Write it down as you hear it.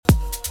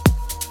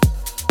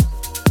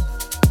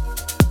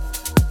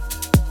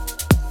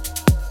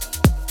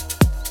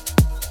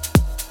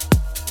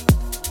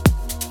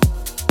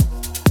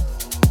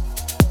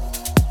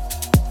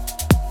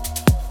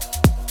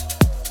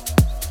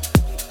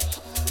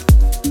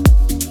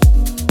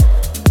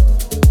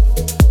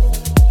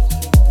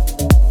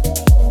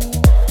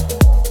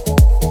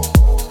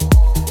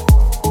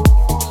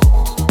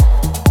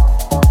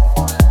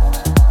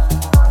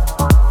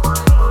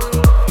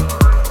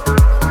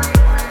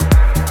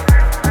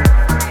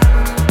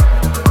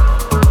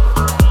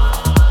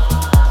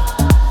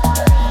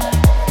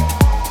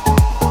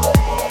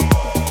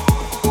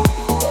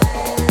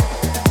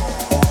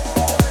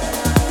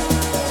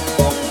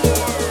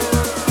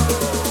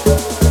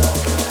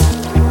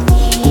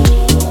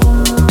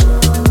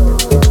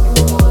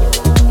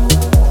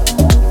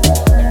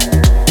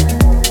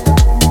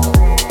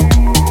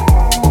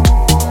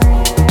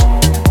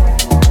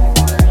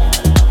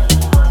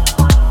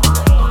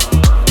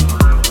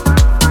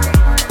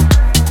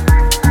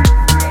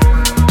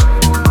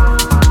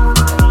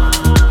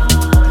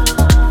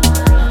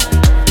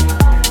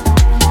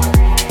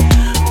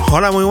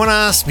Hola, muy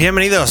buenas,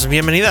 bienvenidos,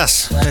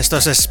 bienvenidas. Esto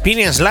es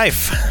Experience Live,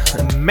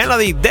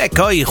 Melodic,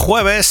 hoy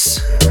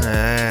jueves,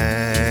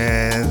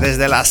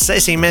 desde las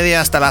 6:30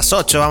 hasta las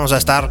 8 vamos a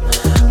estar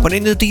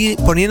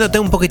poniéndote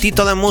un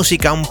poquitito de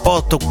música, un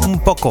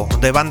poco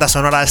de banda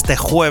sonora este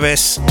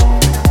jueves,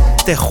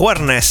 este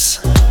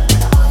jueves.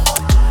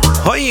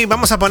 Hoy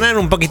vamos a poner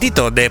un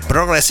poquitito de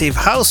Progressive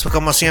House,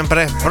 como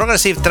siempre,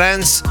 Progressive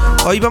Trance.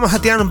 Hoy vamos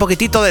a tirar un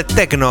poquitito de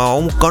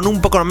techno, con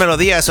un poco de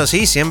melodía, eso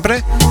sí,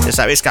 siempre. Ya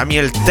sabéis que a mí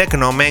el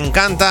techno me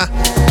encanta.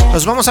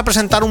 Os vamos a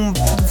presentar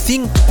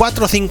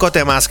 4 o 5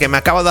 temas que me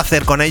acabo de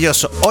hacer con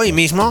ellos hoy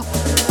mismo.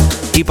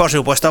 Y por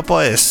supuesto,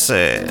 pues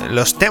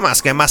los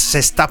temas que más se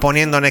está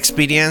poniendo en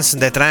Experience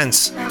de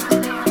Trance.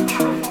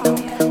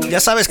 Ya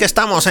sabes que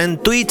estamos en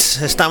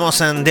Twitch, estamos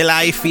en The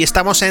Live y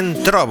estamos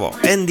en Trovo,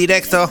 en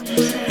directo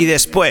y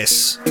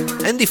después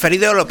en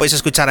diferido lo podéis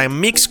escuchar en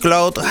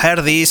Mixcloud,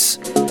 Herdis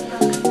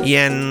y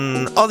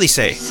en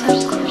Odyssey.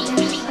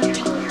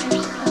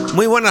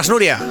 Muy buenas,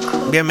 Nuria,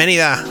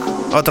 bienvenida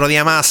otro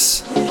día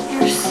más.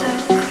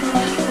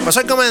 Pues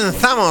hoy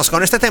comenzamos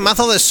con este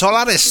temazo de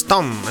Solar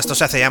Storm. Esto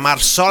se hace llamar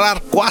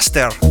Solar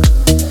Quaster.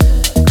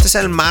 Este es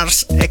el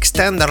Mars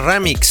Extender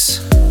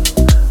Remix.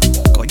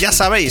 Ya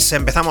sabéis,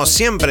 empezamos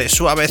siempre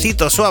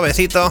suavecito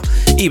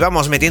y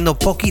vamos metiendo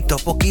poquito,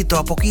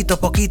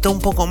 un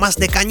poco más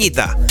de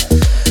cañita.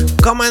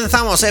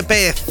 Comenzamos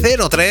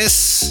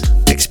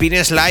EP03,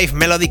 Experience Live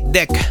Melodic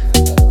Deck.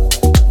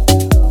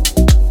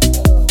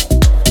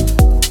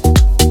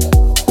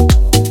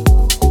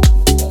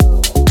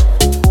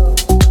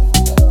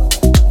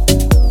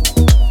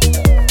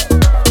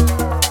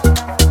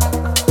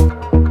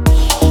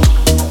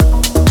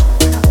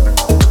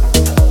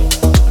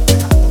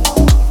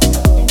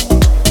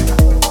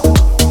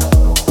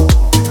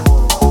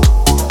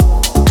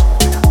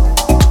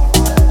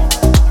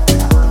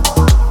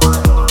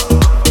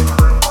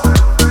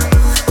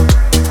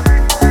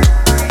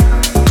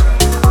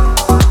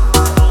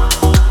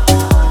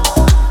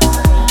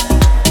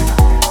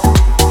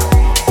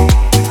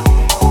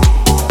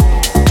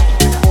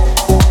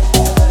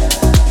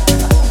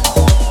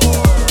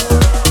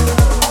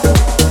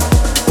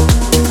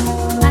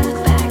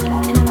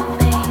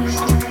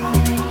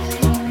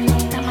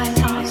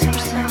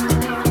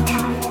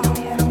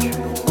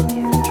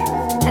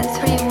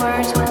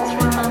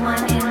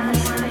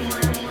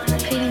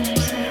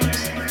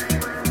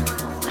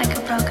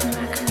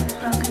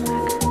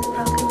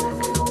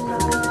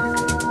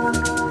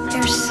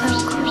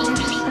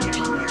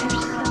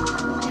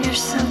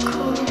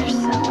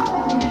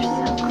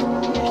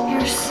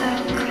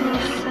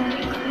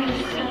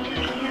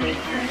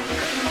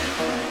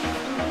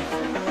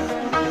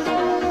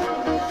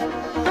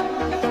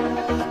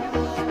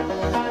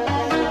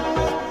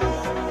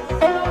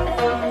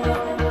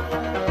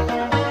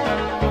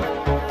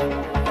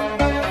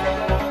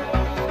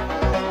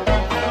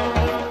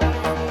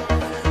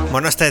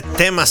 Bueno, este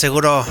tema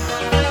seguro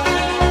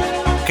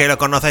que lo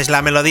conocéis,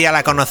 la melodía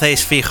la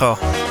conocéis fijo.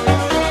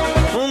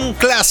 Un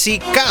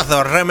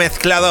clasicazo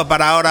remezclado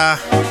para ahora,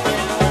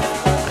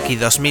 aquí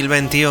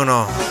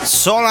 2021.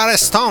 Solar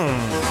Stone,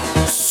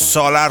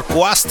 Solar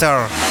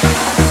Quaster.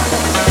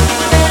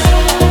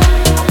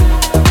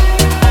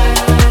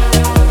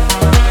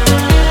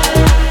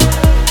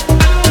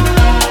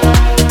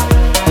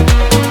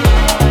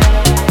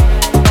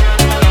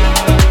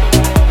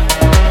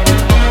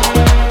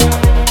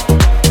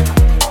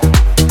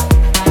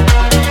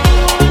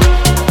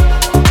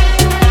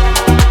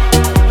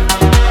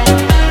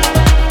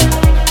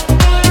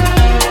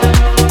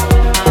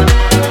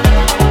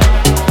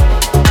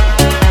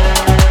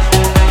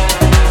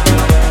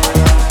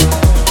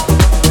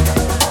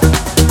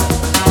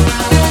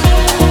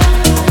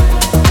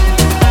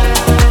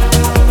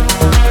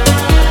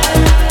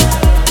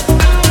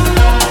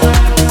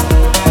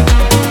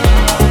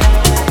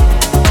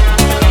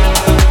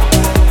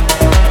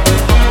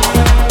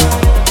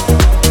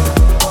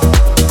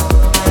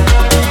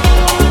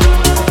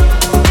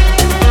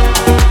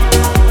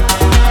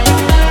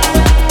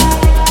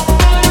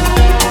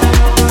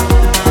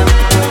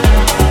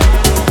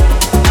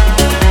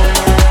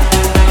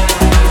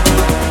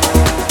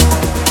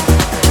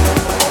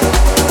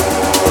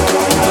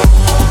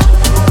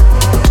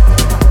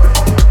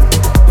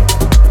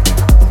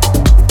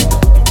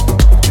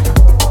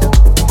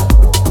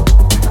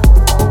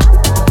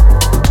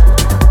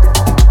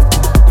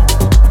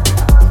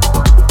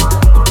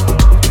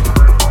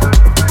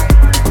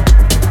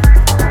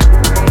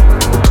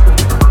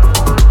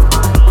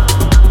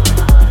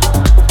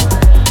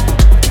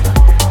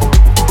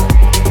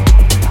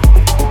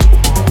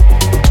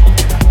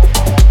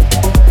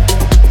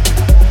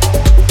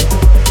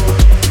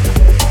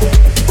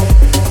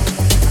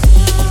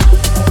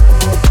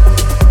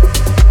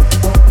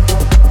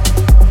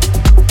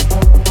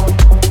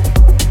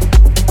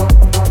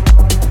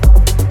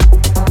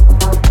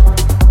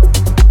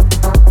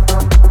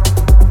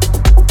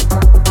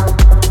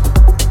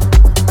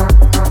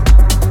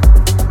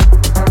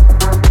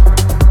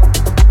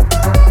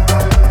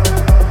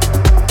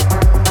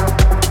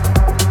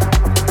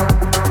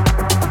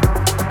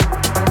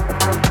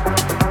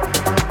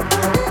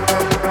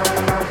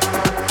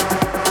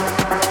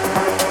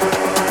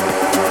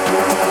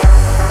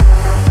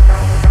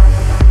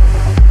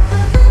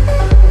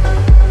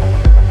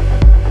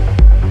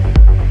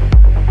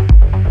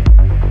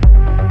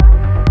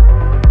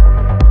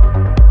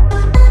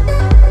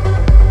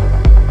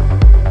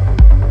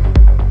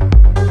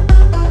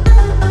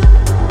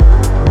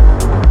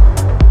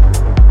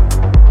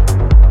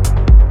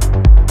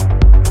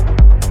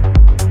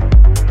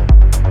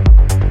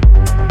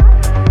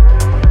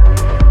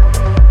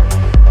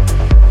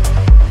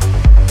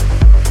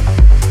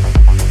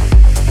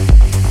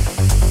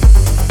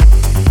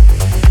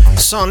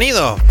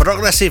 sonido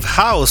Progressive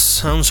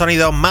House, un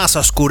sonido más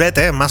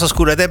oscurete,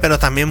 pero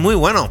también muy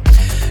bueno.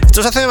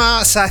 Esto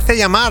se hace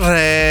llamar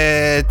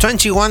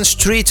 21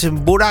 Street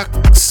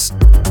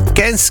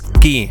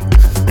Burakensky.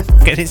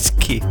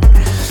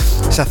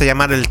 Se hace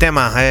llamar el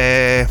tema.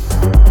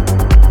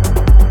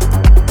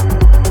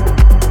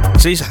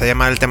 Sí, se hace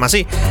llamar el tema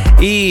así.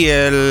 Y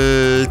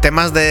el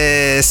tema es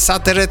de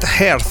Shattered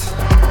Heart.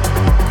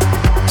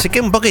 Así que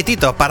un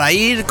poquitito para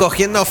ir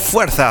cogiendo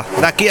fuerza.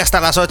 De aquí hasta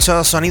las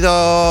 8,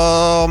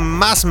 sonido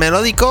más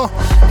melódico.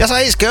 Ya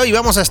sabéis que hoy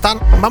vamos a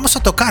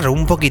tocar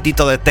un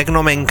poquitito de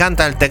techno. Me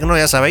encanta el techno,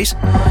 ya sabéis.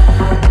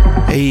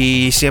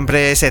 Y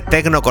siempre ese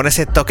techno con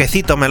ese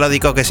toquecito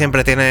melódico que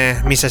siempre tiene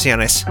mis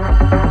sesiones.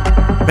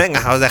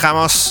 Venga, os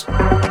dejamos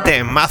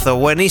temazo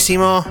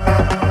buenísimo.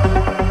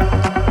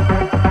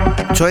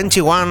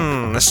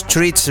 21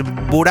 Streets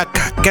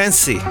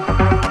Burakensky.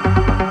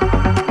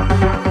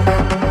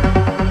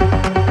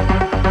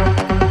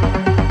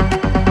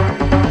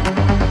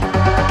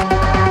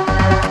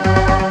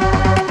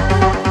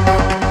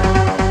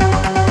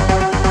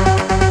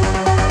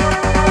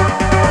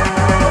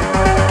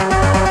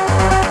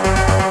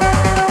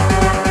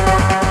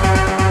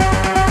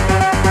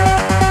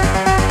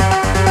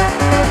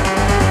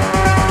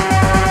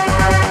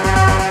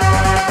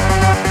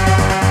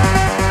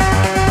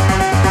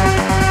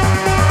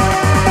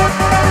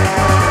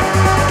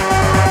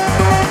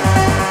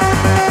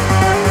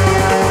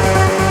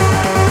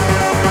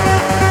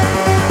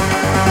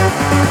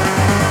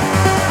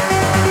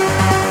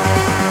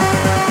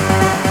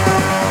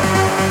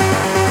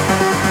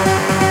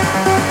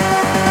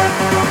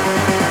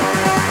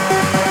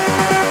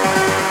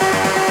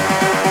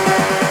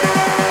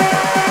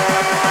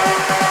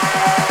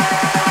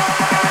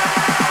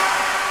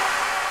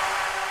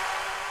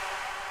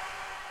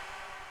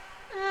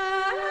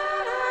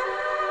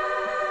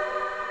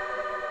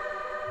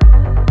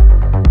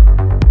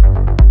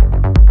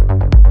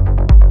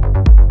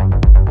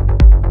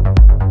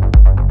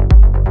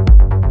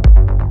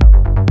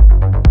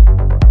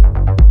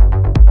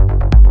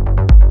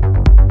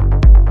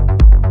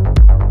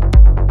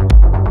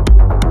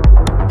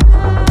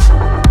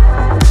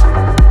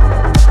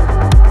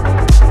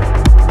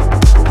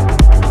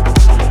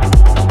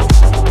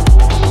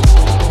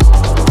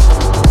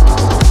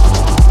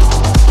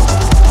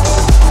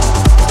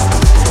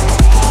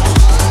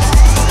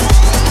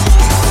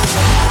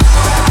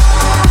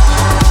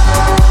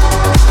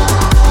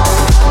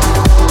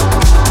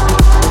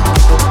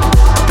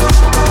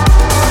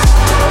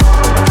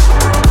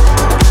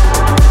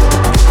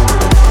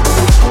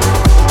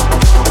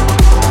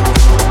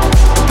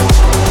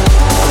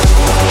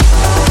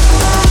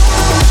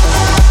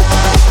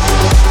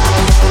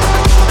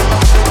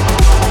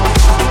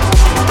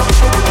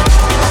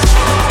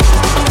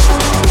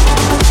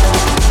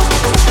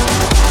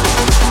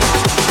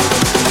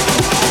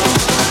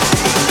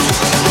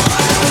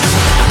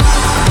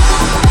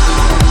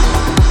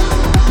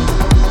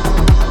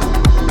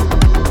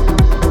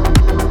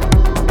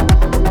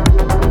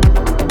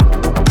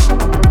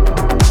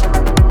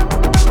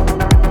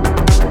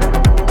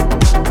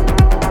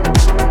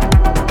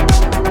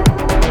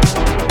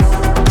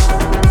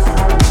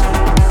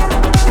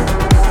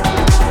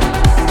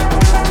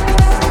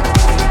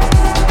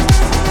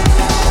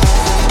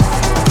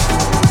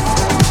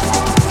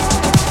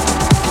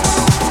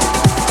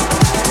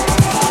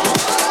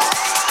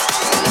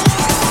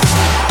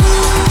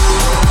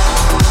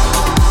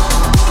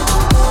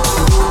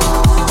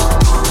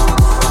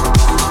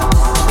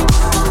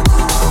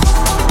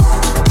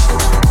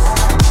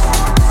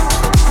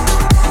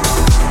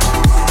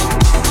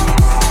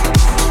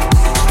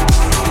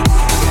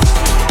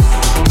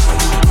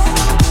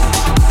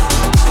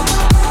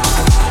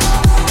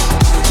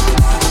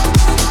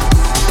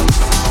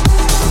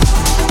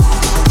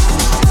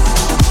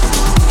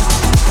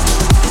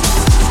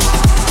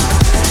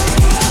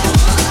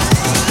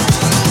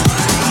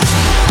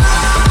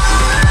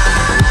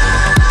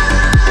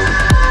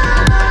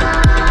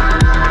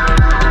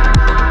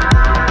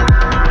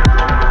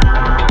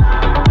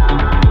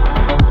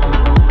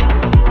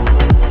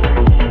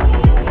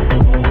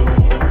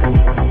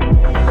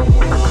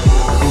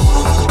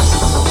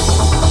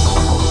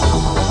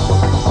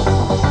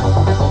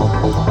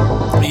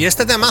 Y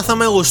este temazo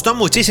me gustó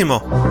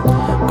muchísimo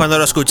cuando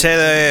lo escuché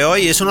de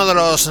hoy. Es una de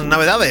las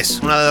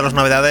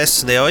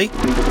novedades de hoy.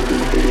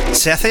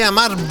 Se hace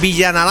llamar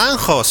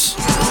Villanaranjos.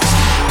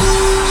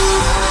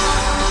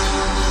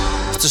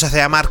 Esto se hace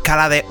llamar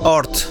Cara de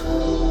Hort.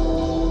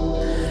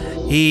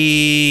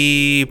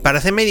 Y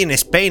parece Made in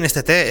Spain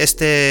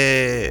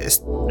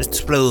estos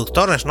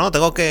productores, ¿no?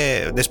 Tengo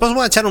que... Después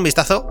voy a echar un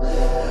vistazo.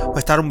 Voy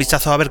a echar un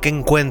vistazo a ver qué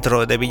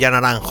encuentro de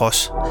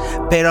Villanaranjos.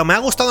 Pero me ha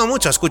gustado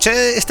mucho.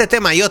 Escuché este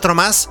tema y otro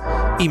más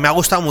y me ha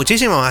gustado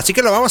muchísimo. Así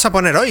que lo vamos a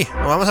poner hoy.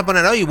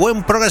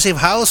 Buen Progressive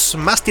House,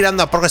 más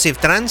tirando a Progressive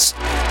Trance.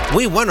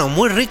 Muy bueno,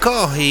 muy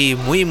rico y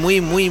muy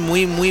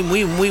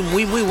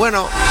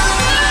bueno.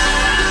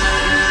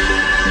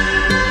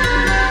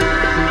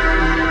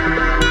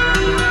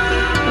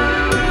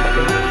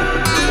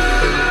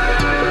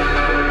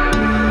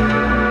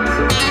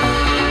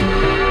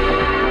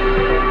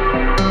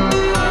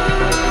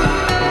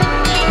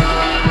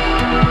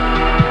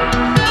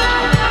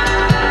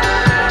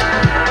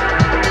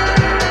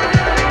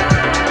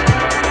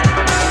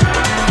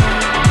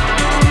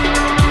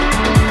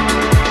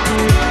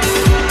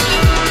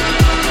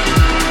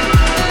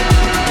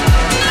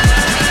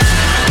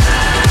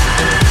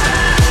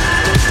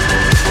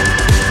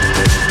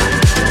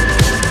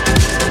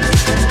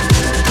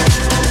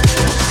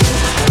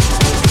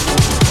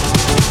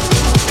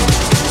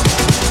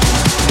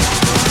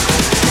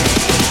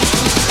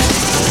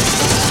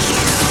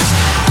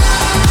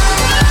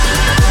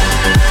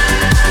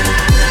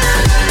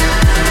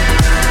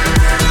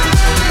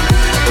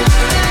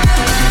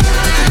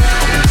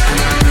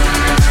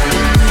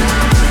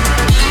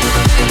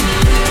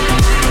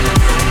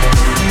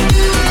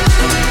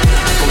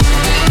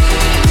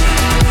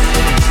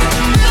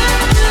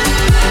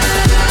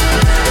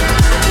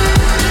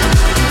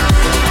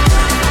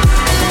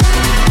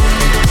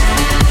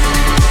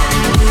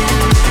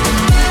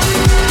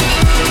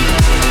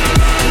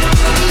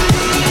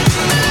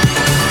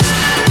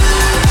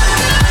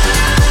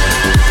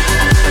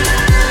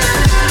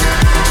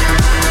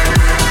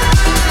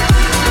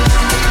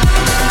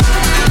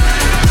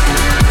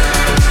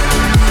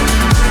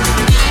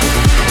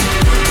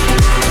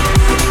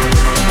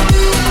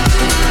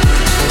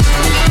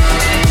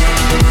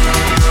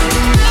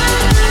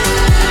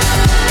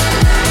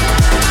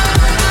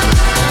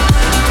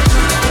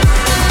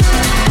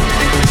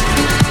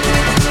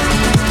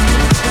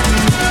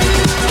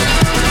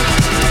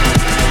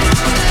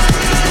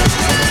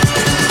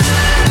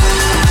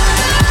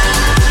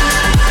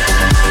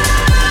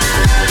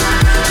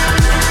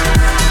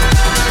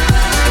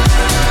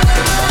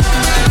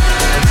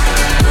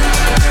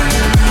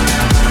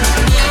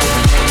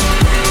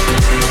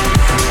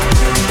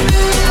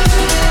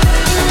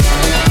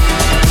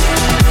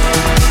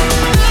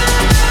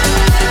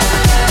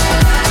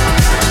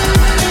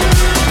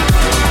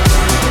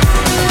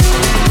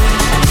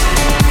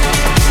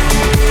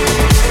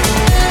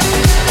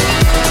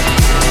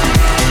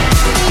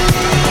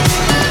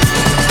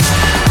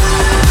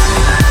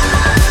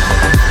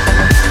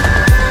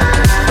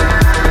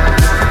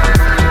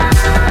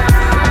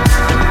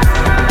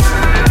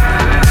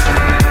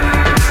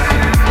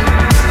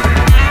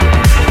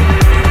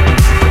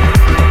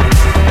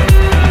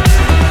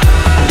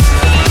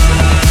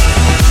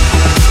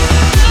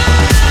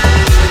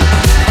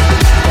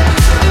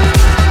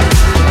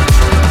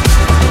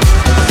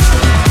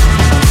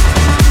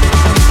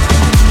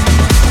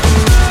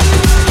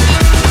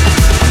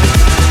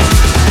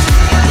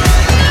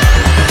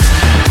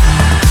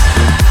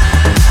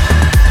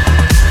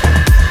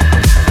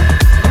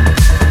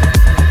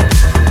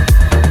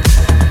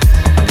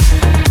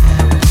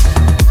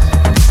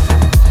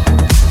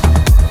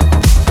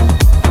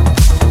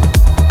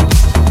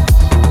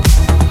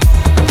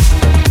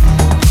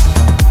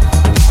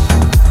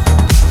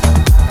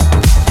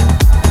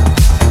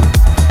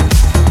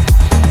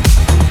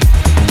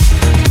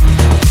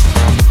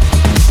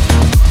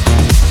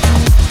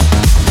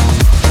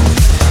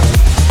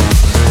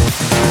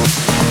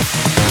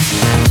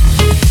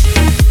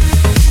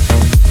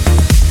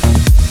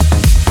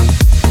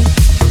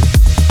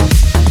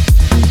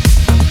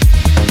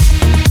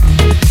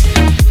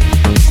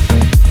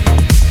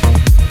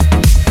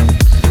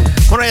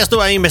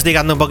 estuve ahí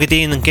investigando un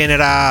poquitín quién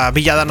era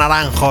Villada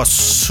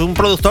Naranjos, un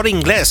productor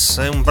inglés,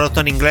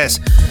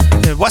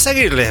 Voy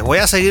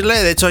a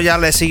seguirle, de hecho ya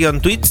le sigo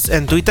en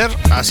Twitter,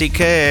 así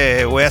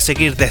que voy a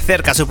seguir de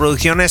cerca sus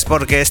producciones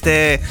porque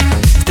este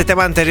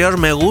tema anterior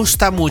me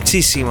gusta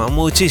muchísimo.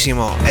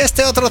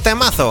 Este otro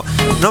temazo,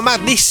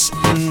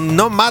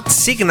 Nomad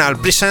Signal,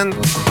 Present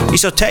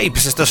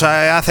Isotapes, esto se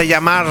hace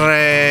llamar...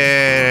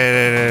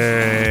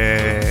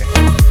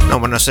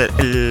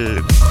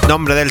 el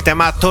nombre del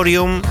tema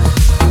Thorium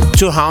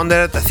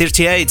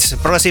 238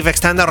 Progressive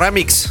Extended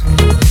Remix.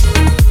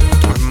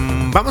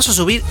 Vamos a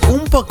subir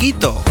un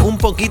poquito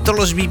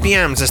los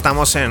BPMs.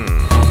 Estamos en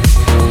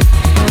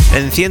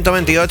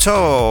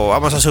 128.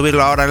 Vamos a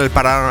subirlo ahora en el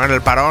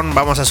parón.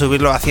 Vamos a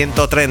subirlo a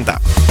 130.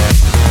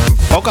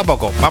 Poco a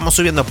poco. Vamos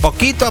subiendo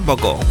poquito a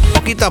poco.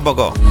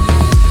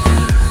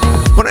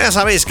 Bueno, ya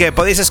sabéis que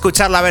podéis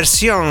escuchar la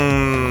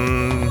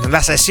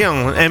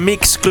sesión en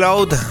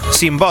Mixcloud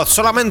sin voz,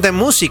 solamente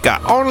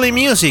música, only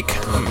music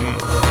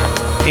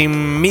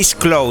en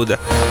Mixcloud.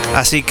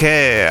 Así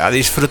que a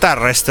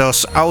disfrutar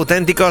estos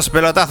auténticos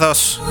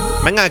pelotazos.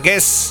 Venga, que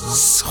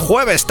es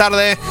jueves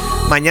tarde,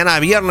 mañana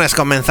viernes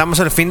comenzamos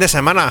el fin de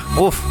semana.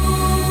 Uf.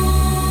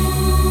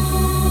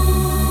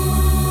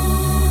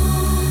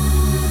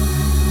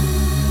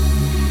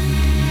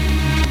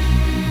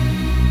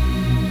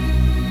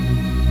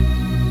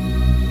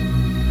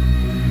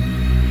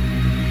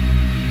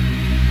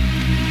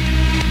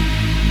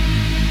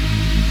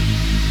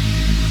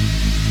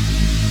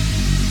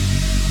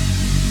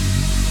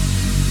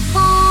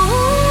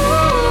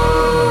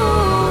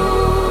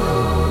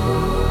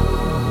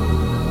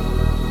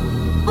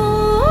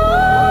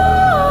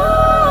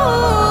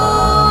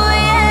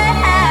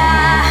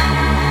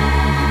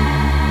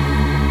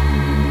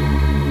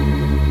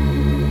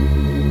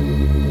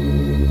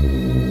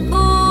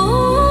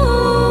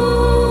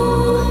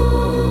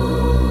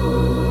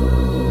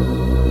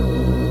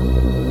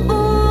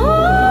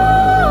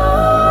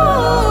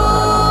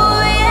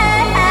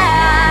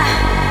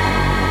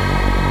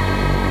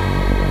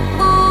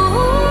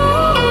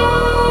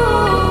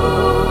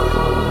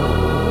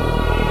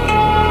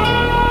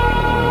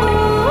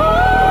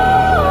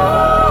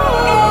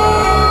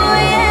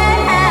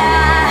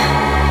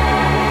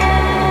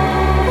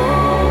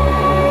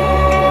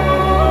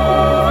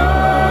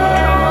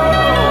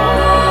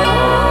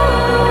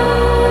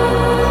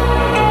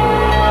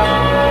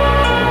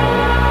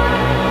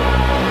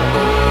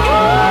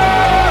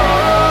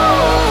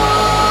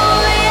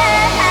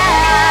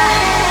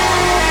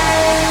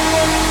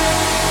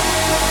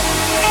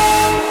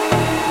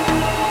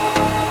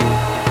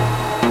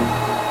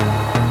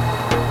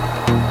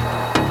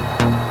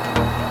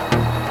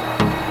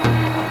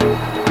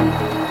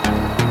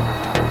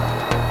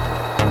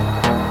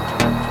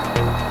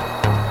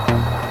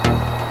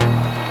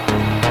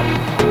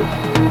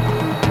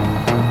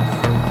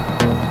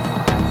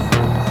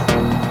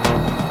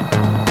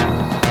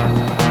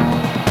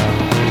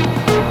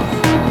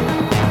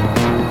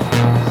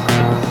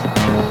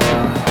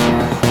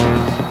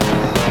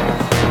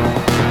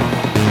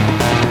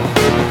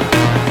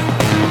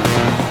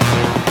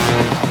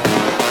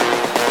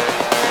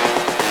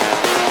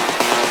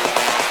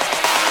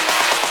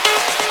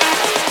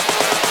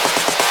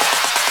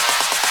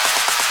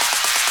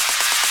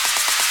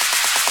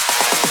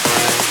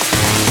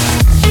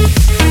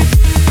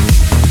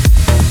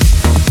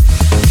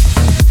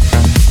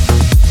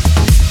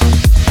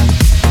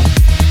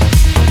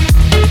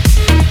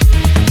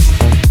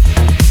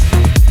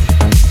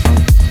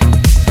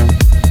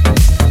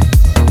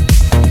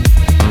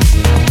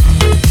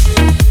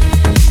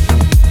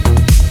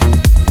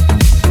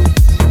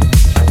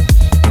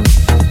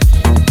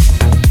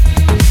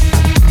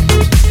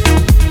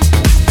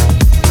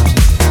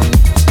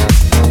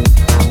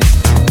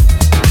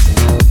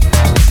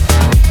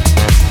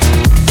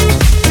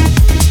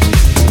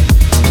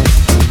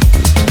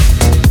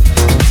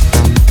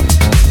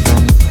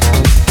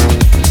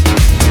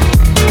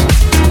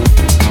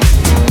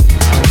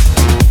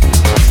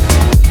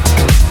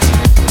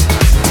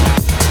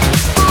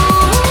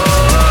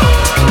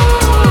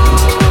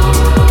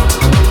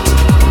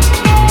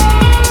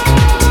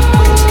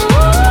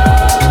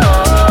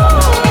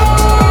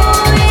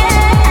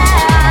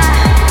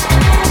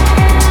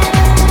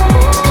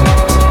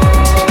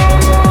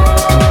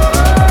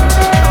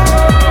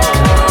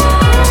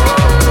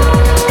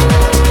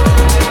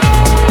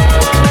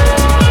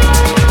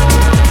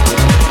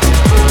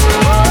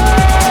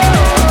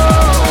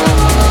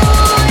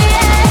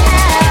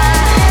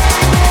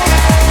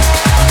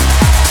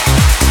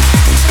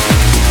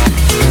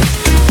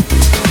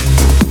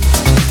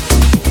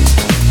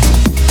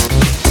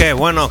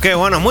 Qué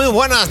bueno, muy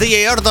buenas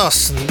DJ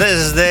Hortos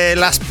desde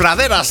las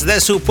praderas de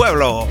su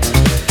pueblo.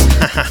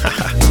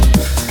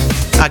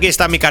 Aquí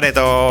está mi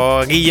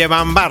careto, Guille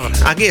Bambar,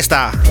 aquí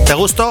está. ¿Te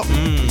gustó?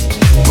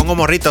 Pongo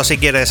morrito si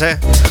quieres,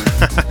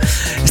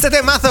 Este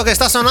temazo que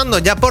está sonando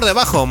ya por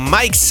debajo,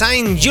 Mike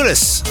Saint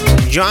Jules,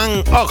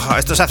 Joan Og,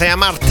 esto se hace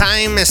llamar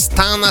Time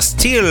Stand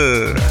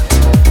Still.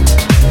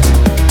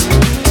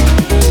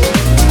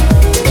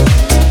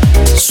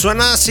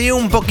 suena así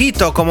un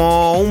poquito,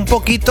 como un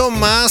poquito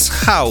más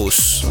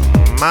house.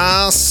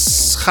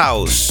 Más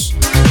house.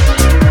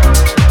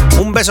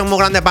 Un beso muy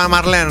grande para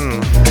Marlene.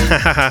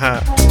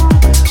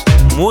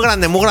 Muy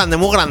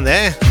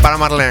grande, para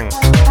Marlene.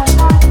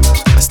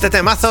 Este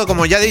temazo,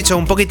 como ya he dicho,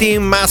 un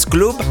poquitín más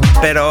club,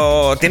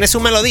 pero tiene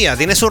su melodía,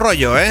 tiene su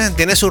rollo,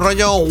 tiene su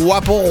rollo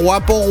guapo.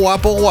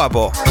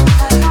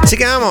 Así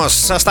que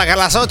vamos, hasta que a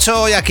las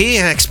 8 hoy aquí,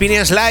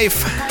 Experience Live.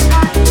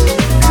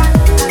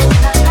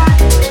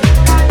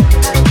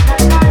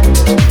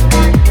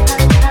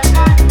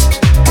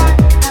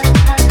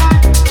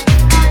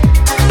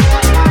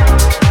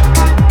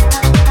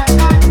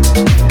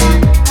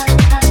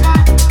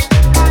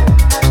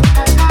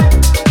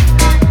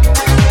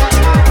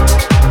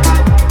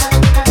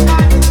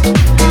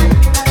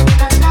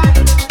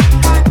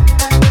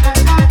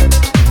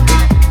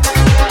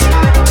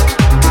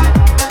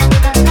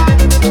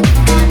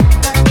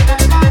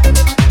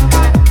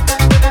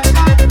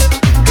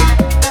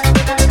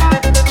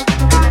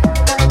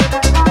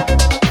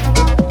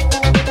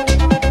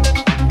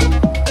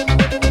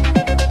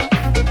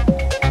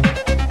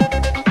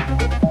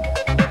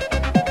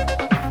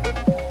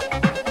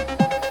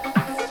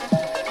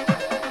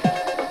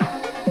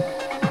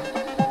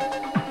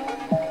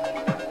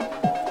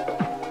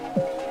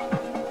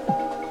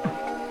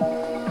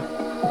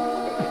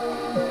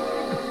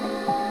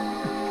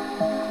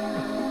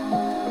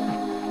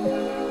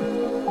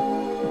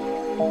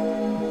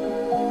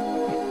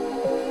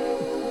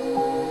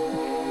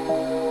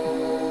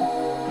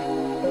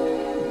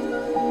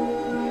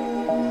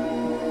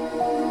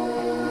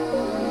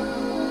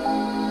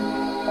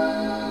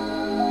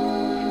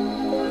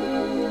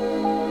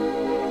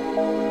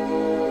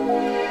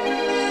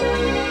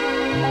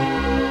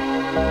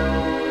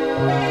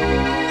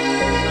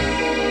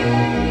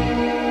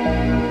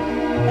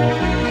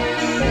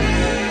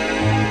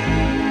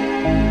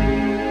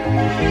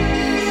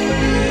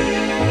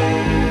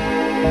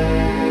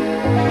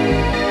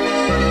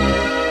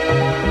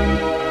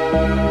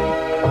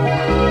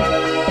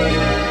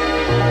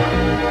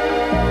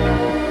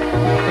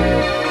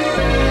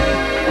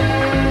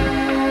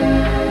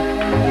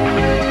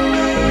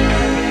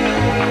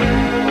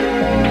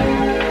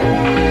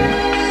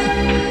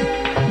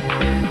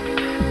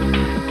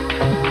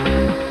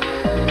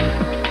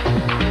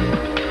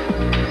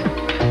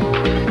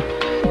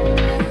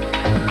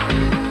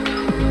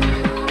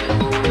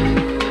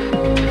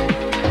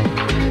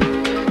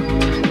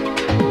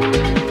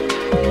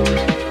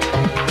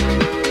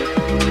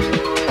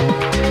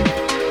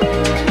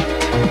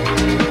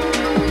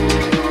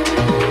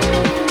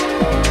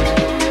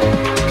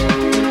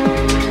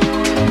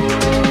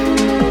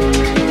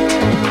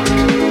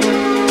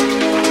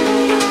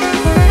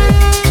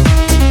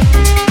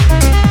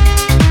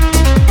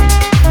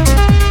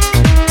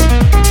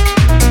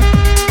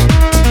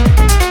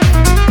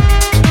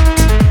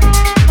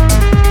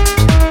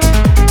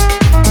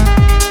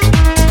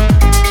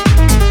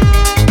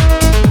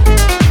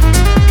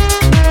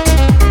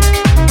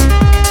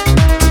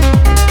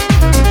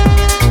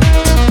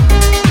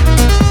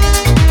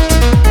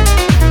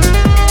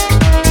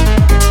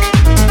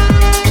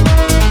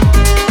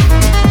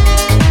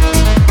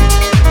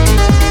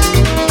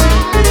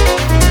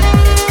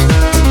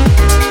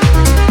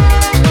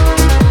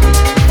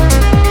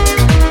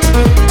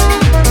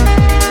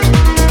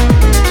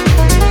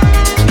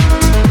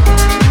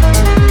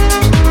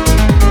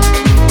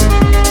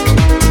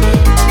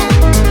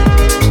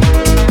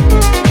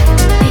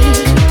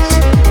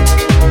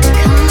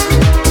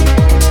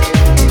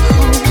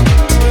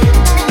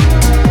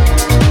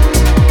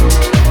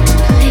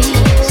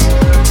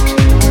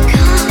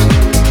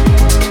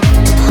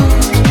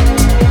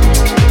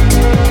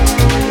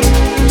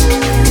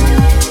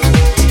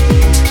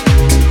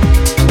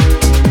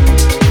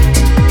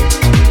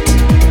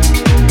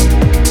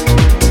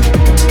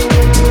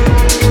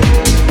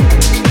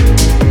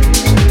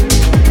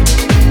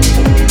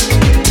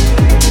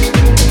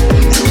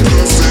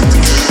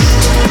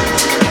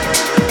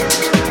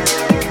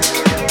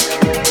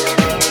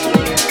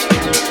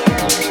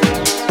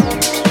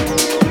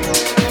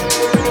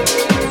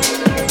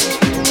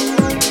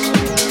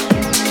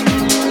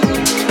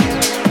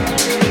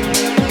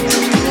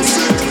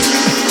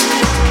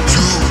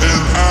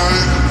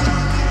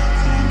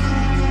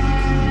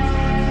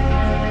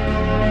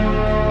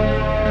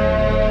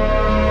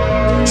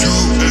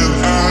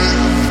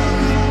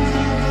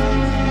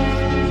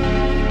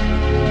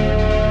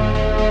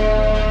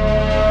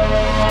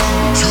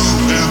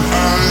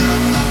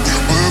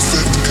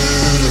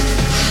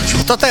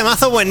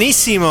 Temazo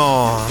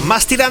buenísimo,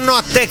 más tirando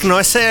a techno,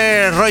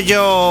 ese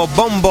rollo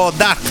bombo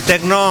dark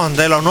techno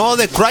de lo nuevo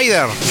de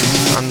Crider,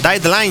 and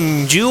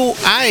Deadline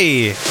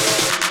UI.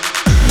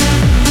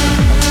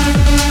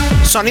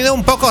 Sonido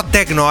un poco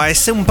techno,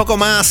 es un poco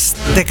más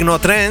techno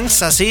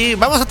trance, así.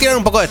 Vamos a tirar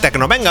un poco de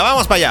techno, venga,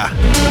 vamos para allá.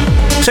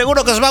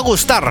 Seguro que os va a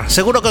gustar,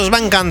 seguro que os va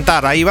a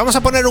encantar. Ahí vamos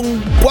a poner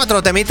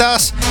 4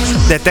 temitas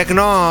de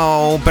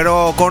techno,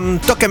 pero con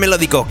toque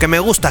melódico, que me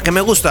gusta, que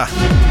me gusta.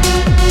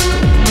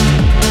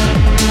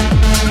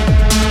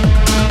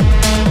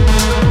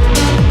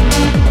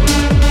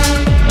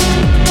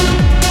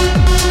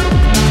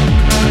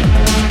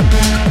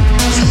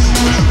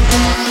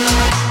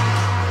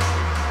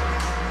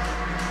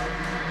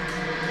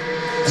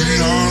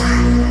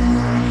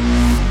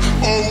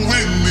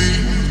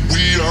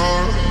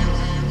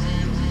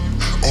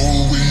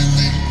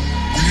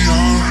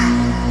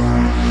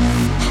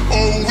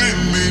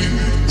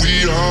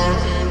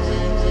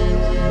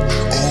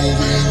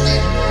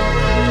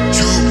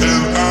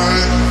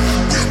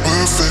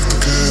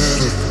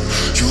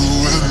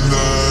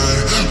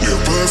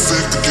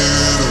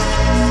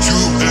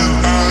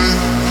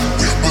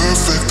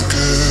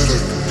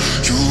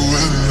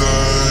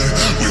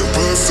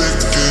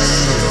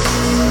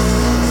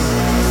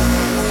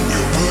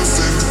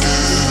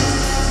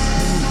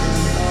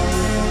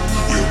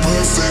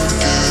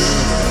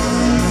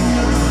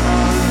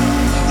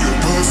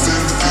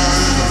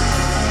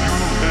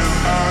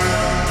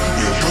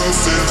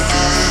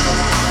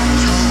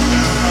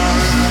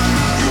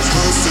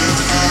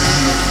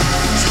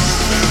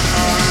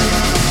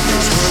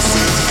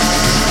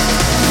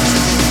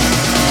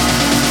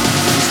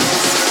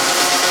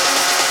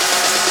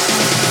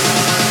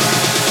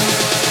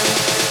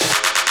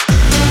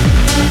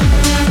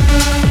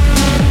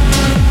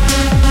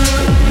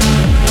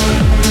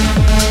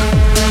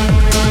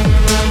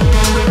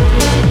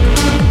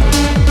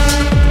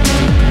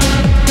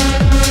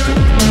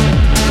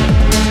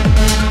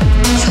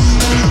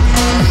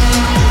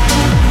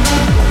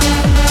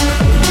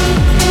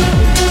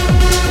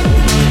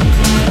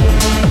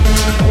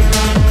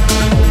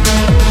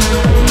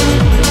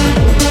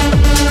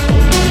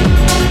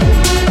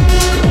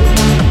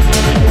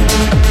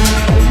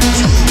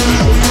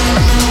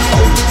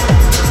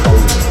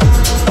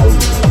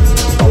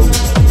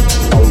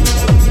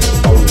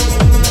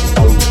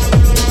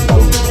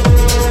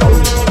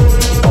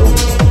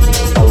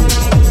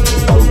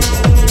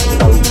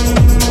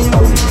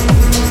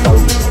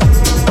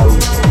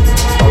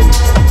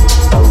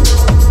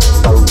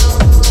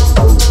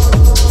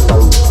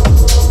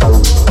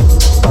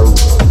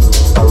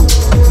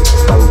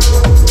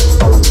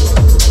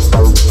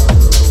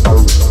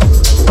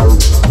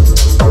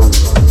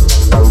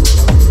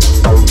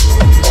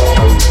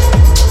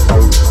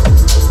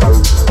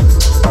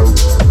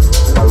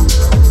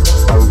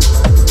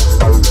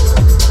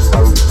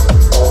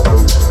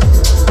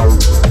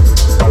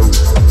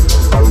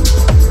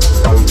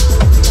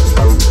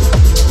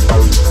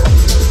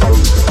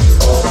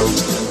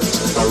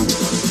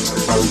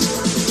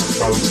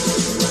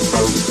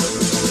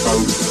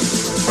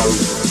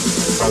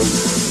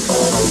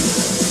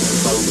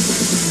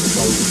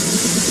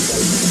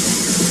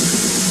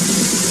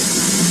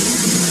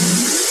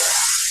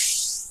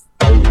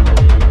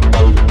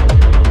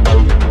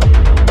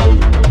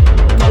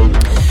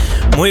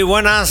 Muy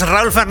buenas,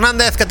 Raúl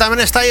Fernández, que también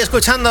está ahí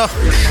escuchando.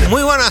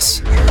 Muy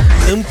buenas.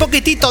 Un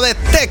poquitito de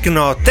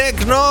tecno,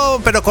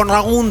 pero con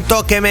algún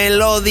toque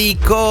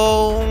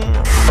melódico.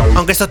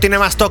 Aunque esto tiene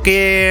más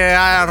toque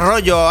a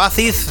rollo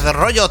acid,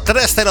 rollo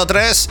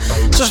 303.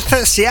 Eso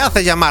se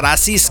hace llamar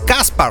Asis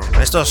Caspar.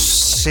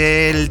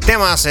 El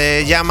tema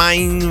se llama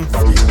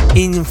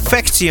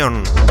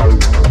Infection.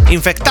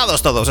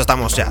 Infectados todos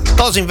estamos ya,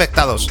 todos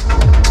infectados.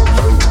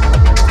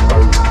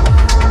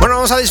 Bueno,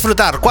 vamos a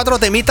disfrutar 4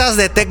 temitas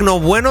de tecno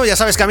bueno. Ya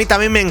sabes que a mí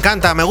también me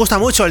encanta, me gusta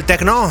mucho el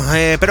tecno,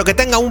 pero que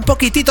tenga un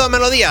poquitito de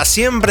melodía.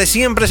 Siempre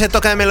ese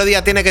toque de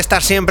melodía tiene que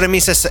estar siempre en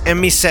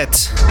mis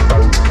sets.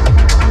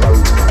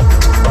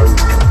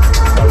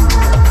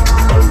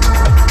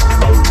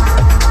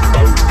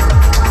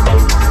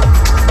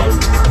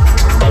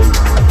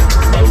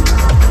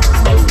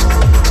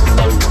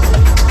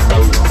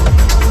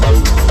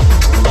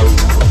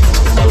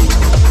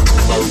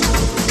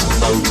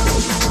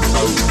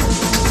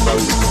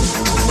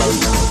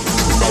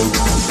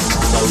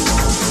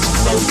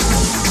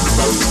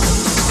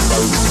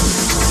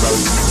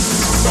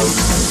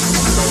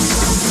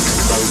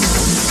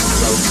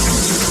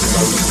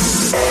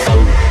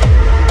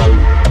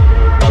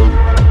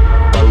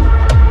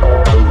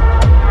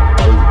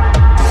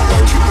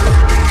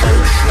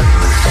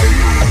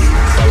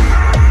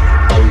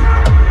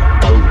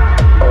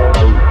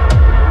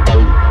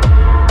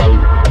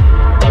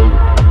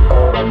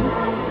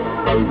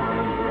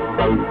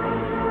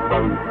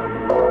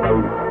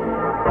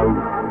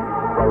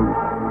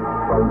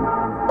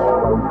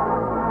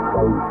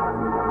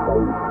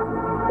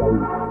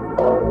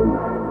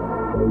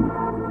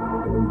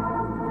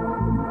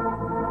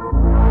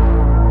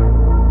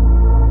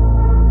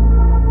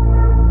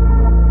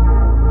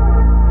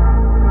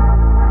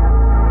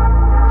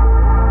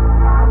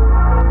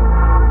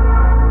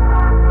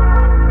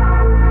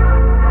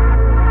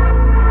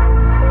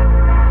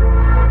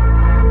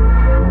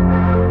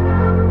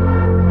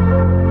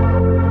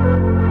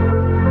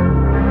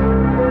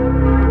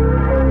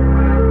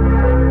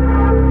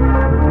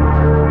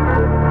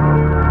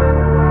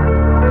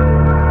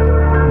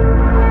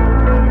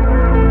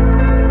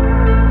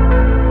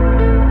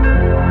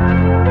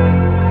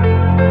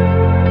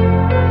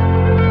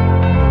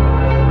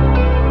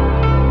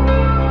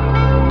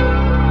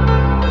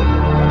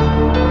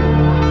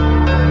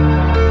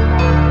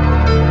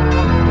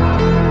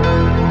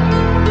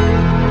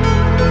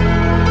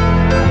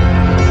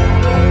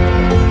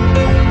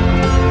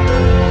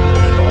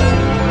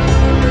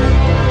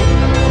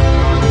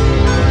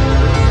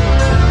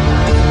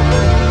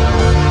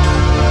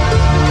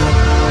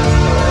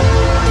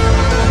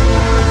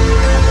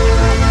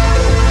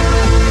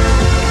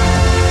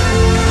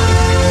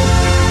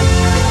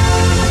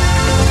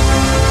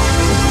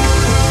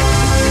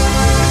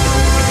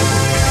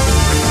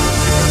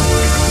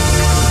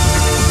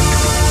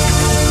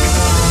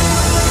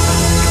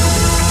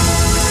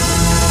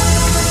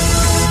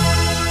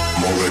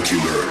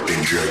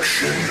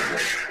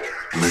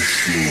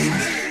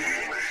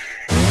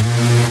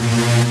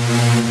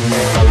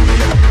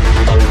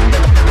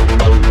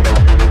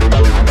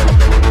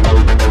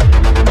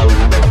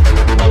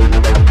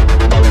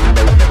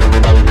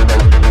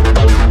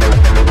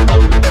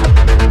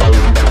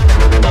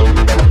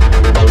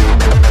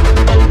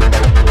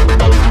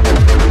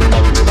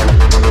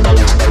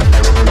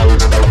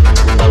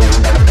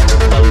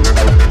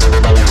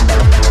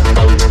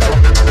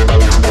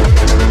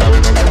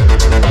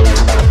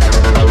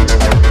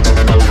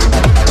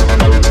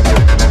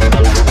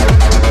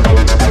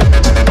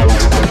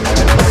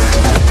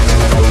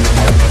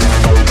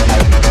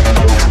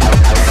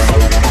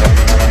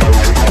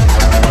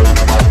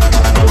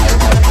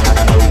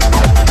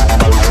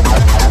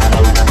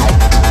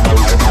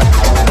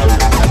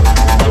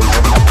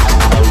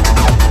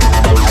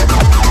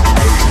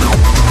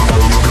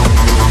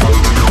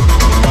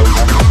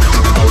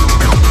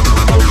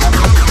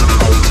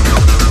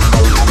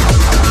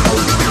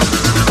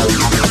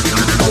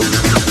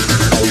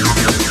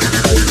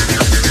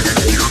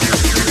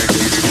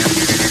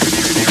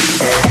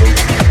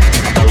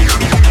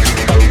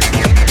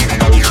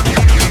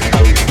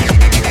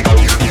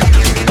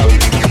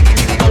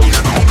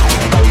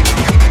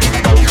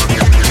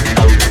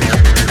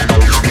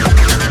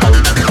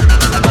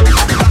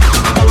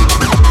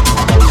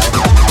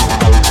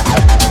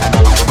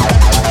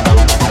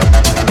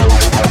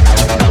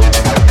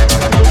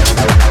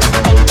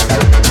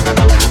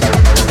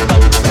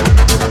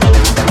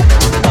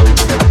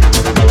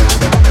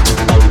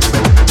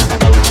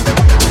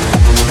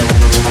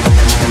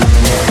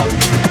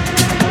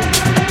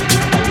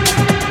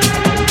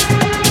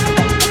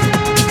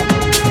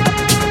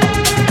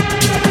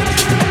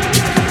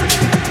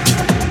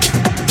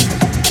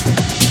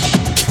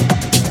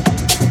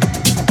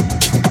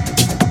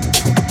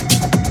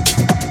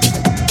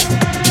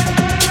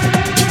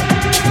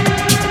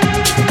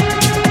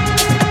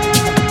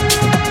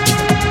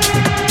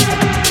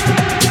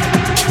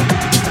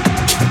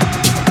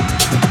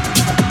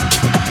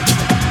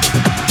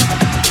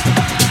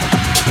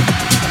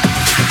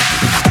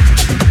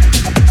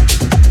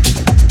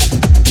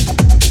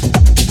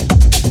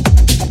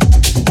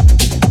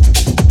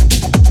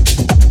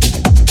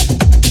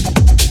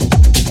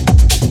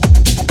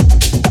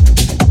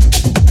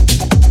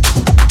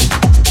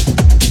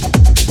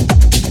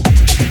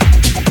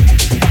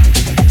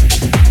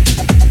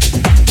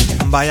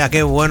 Vaya,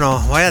 qué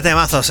bueno, vaya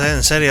temazos,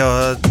 en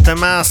serio.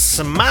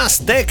 Temas más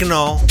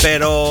techno,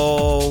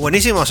 pero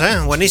buenísimos,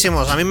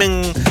 buenísimos. A mí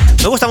me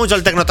gusta mucho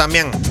el techno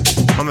también.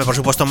 Hombre, por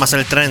supuesto, más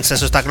el trance,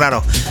 eso está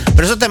claro.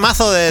 Pero es un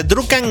temazo de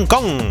Drunken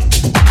Kong.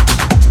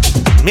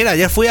 Mira,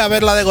 ayer fui a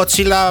ver la de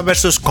Godzilla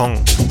vs. Kong.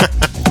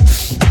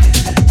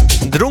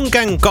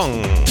 Drunken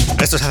Kong.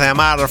 Esto se hace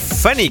llamar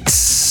Phoenix.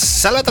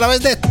 Sale a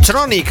través de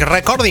Tronic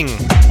Recording,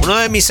 uno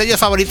de mis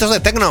sellos favoritos de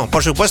techno,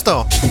 por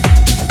supuesto.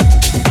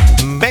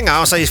 Venga,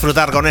 vamos a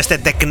disfrutar con este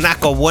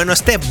tecnaco bueno,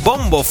 este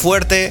bombo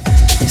fuerte,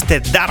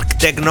 este dark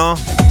techno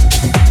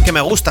que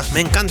me gusta,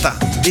 me encanta.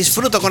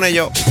 Disfruto con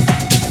ello.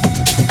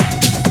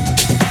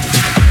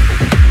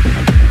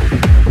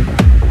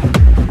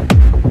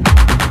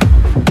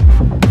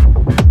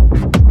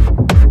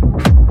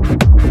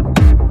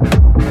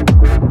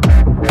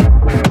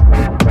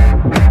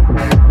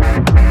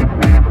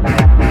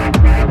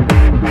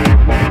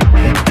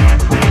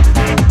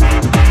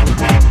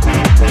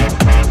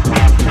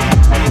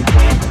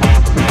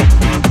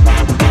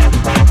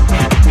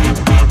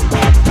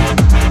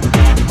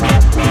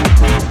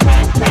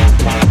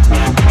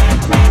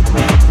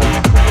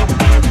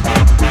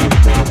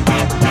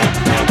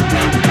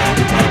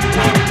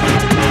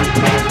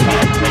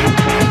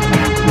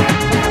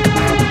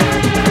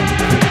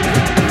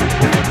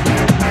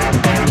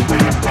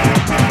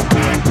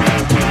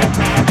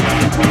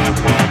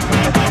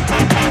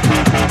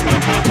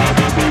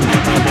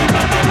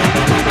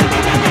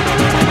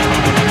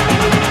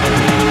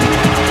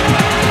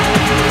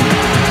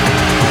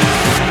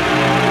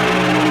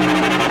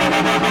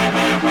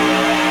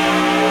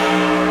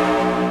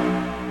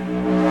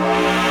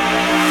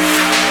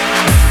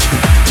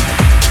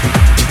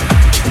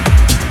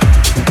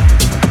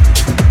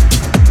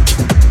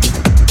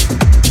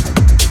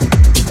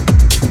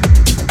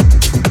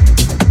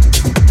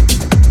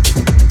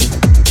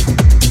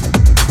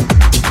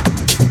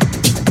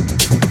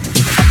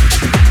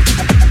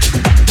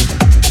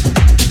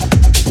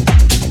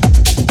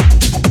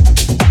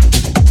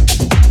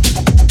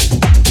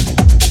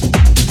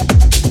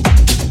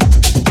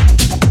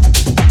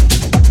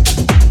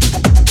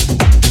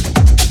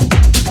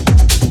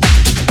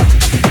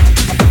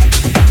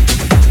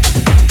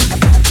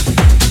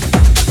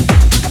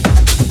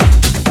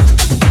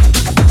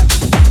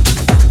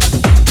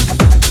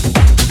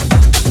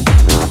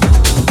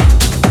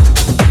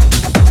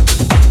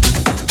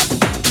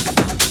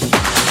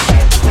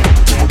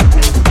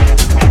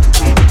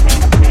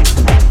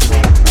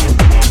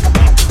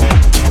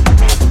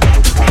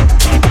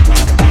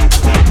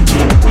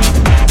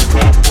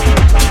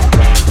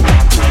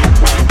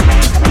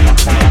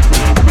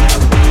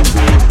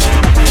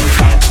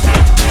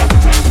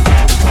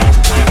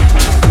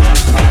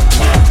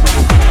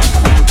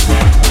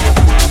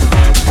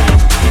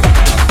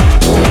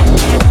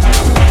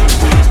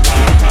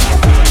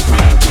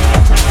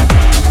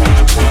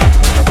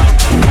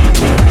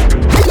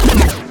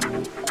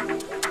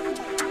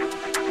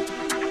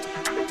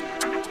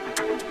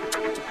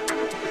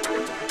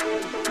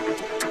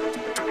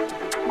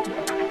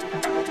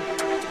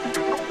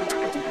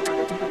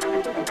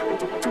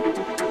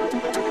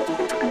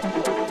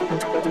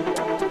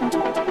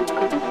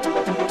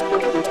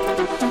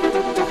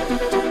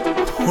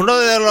 Uno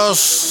de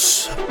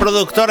los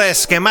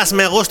productores que más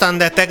me gustan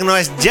de techno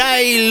es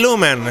Jay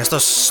Lumen. Esto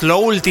es lo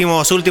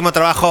último, su último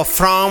trabajo,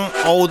 From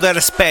Outer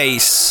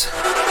Space.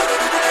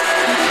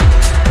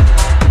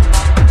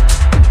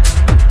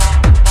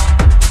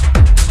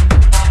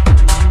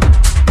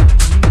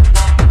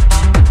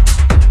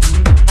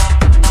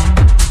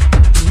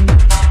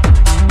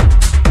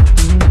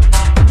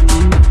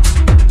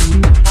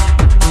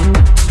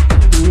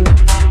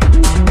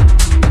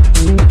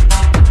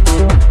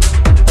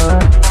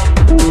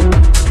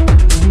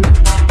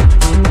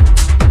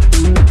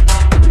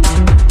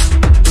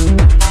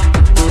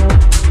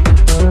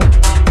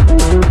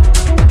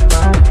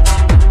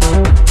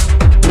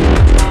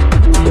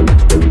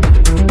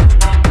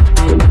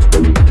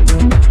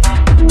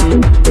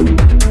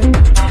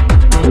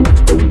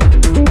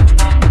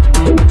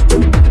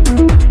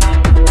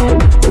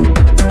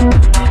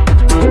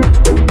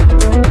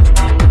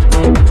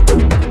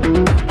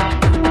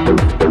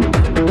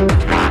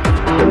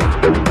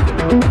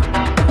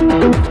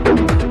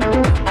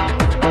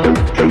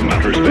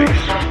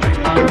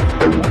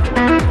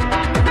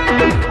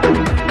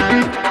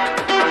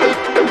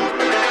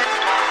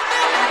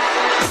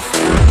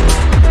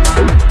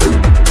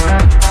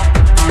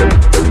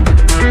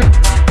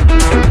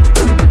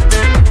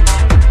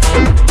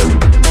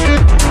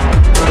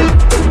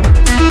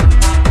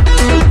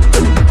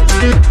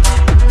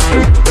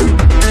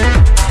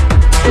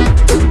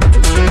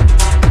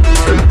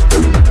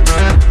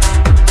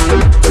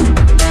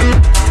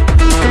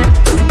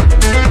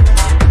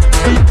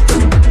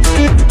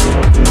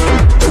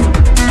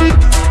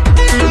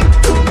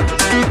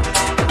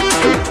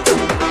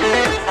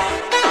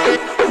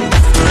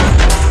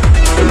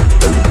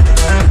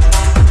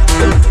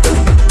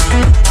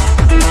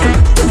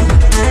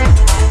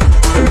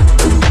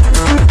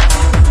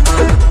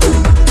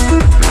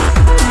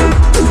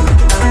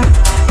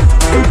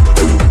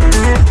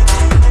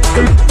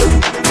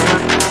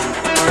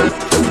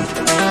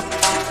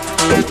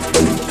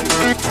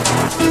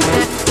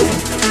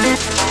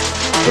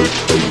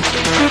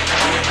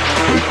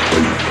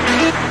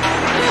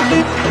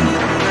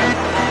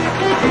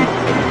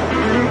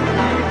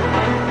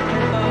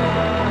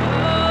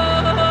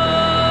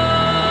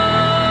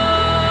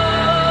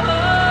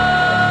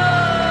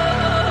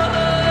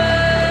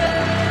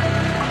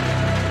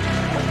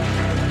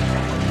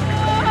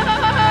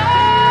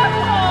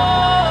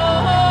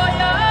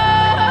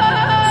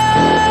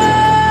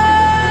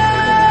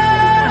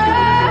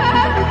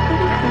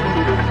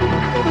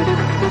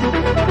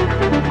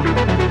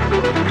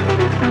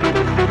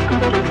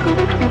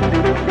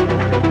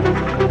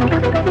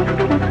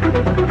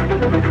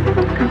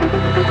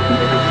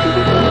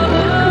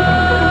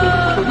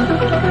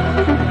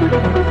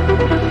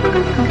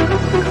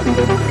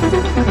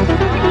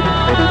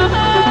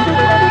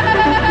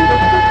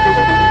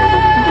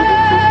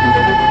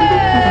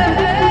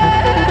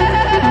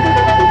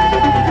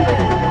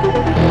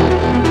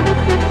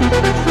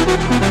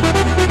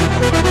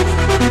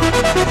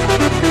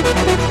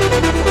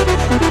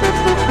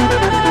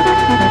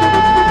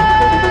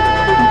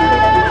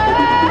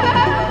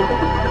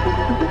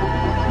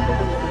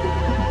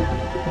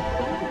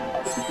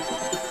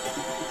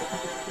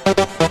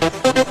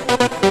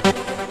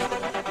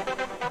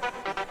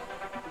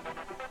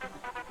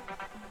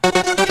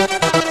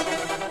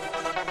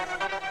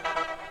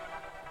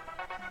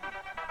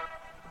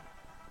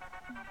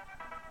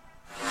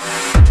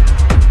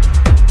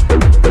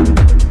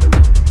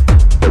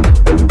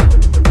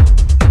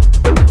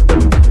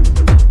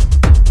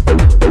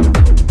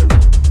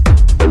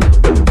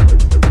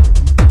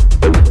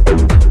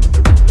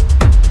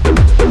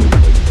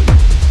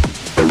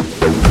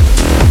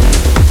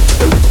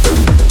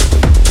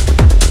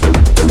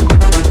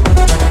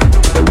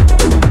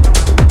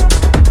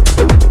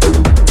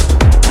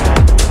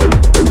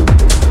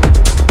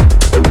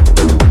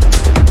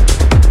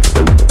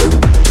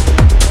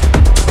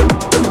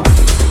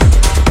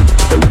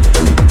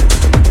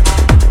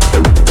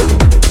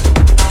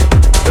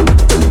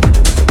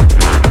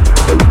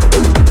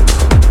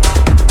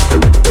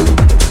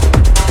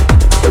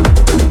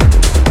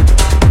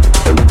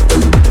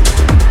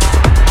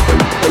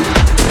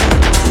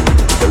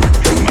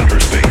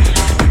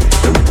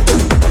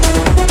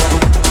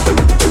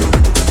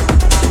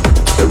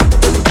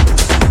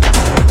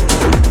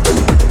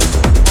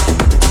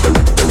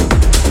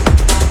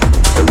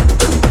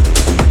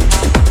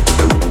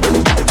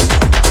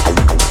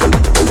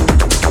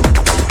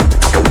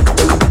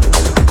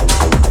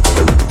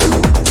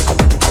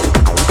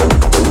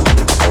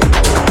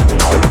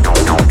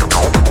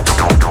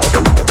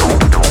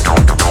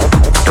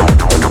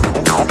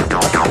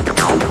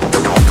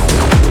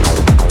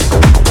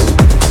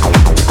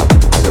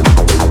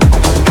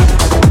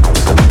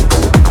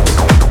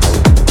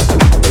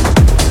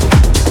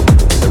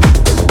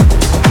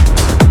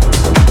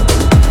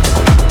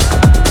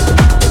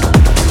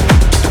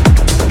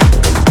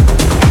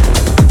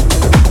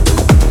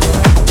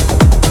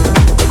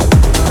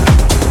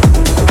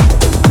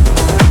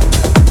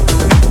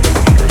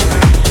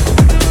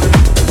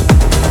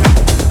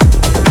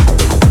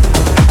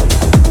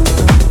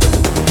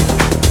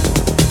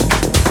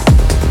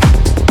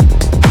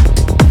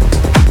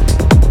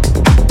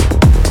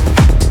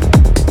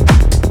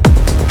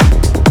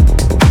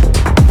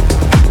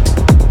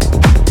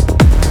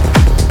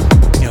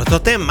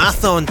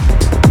 Temazo.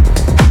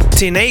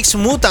 Teenage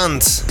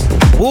Mutants.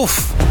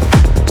 Uf.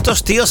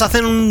 Estos tíos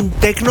hacen un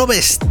techno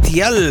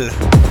bestial.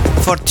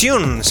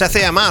 Fortune se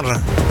hace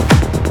llamar.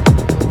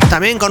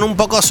 También con un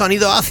poco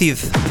sonido acid.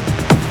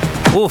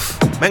 Uf.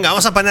 Venga,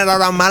 vamos a poner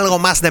ahora algo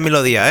más de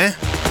melodía, ¿eh?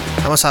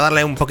 Vamos a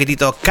darle un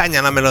poquitito caña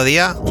a la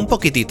melodía. Un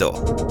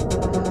poquitito.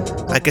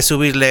 Hay que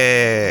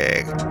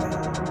subirle...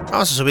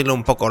 Vamos a subirle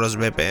un poco los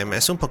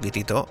BPMs. Un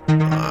poquitito.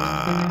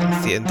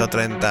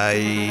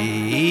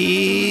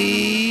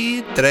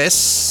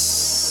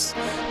 133.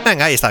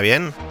 Venga, ahí está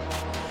bien.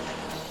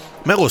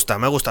 Me gusta,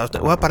 me gusta.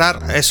 Voy a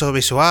parar eso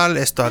visual,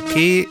 esto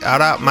aquí.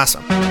 Ahora más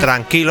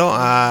tranquilo.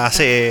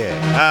 Así,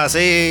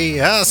 así,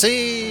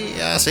 así,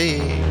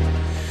 así.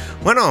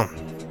 Bueno.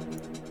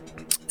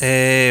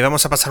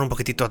 Vamos a pasar un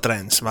poquitito a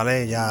trance,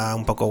 ¿vale? Ya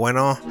un poco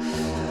bueno.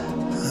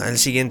 El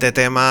siguiente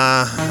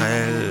tema,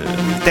 el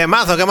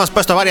temazo que hemos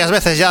puesto varias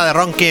veces ya de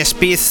Ronky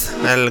Speed,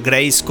 el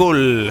Grey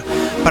School,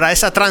 para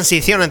esa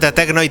transición entre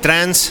techno y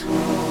trance,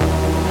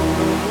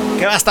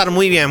 que va a estar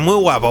muy bien, muy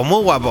guapo,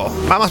 muy guapo.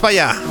 Vamos para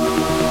allá.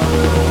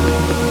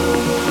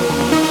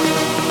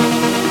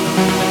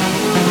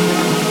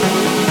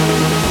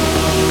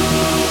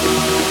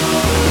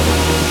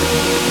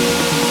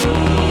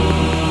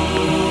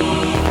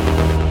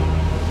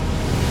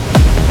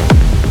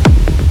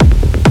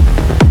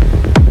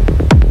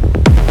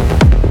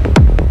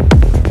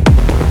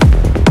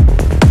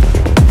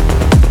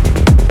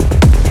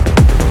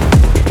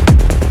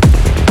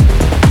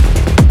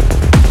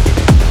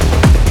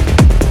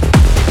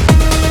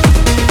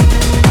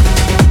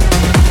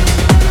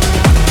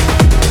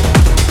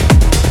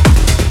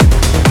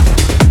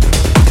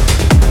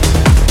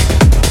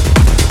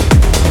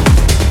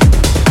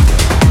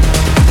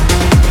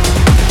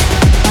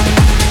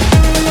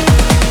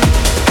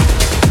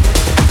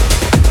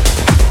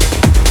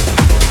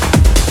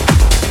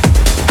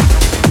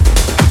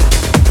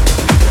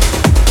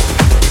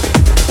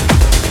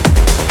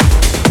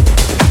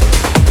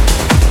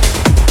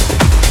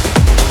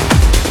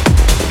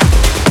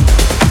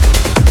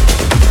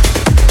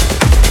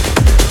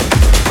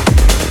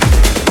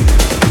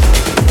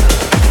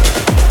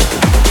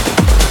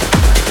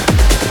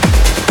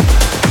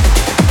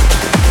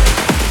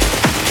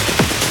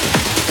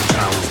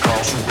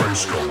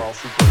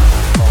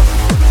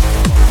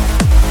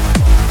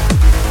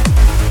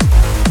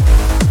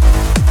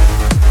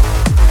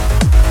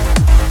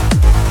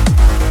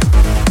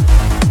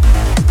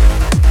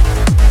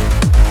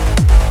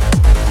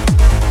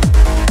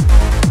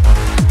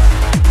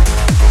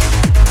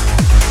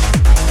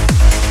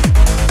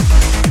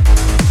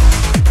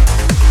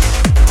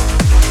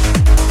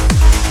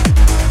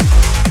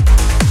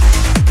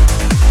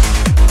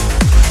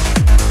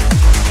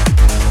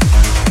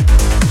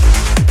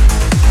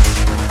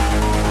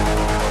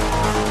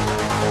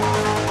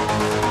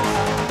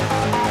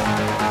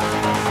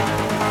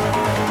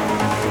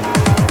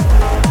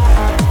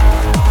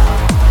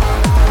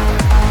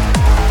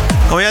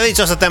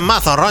 Dicho ese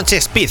temazo, Ronchi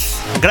Speed,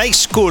 Grey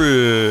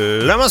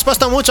School. Lo hemos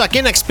puesto mucho aquí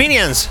en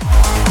Experience.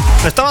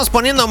 Lo estamos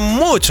poniendo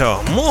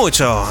mucho,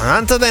 mucho.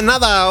 Antes de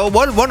nada,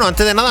 bueno,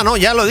 antes de nada no,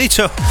 ya lo he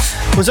dicho.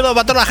 Un saludo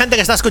para toda la gente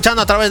que está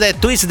escuchando a través de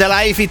Twitch de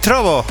Live y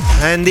Trovo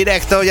en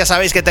directo. Ya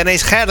sabéis que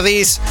tenéis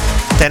Herdis,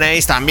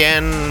 tenéis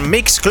también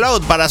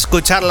Mixcloud para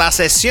escuchar la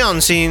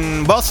sesión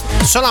sin voz,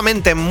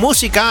 solamente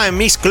música en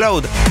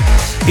Mixcloud.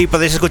 Y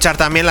podéis escuchar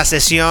también la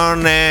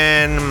sesión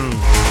en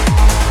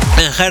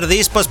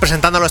Herdis, pues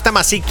presentando los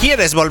temas. Si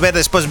quieres volver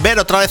después ver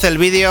otra vez el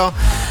vídeo,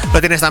 lo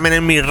tienes también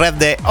en mi red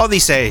de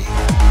Odyssey.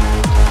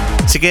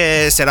 Así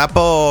que será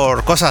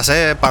por cosas,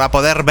 para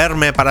poder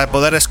verme, para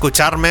poder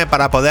escucharme,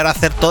 para poder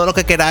hacer todo lo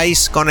que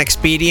queráis con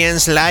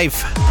Experience Live.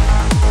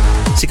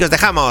 Así que os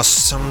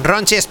dejamos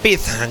Ronchi Speed,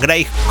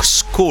 Grey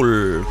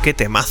School. Qué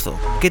temazo,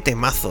 qué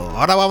temazo.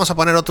 Ahora vamos a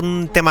poner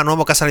un tema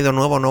nuevo que ha salido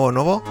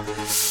nuevo,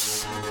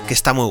 que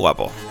está muy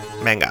guapo.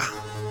 Venga,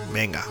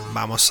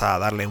 vamos a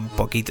darle un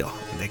poquito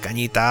de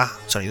cañita,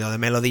 sonido de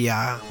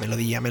melodía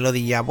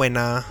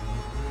buena.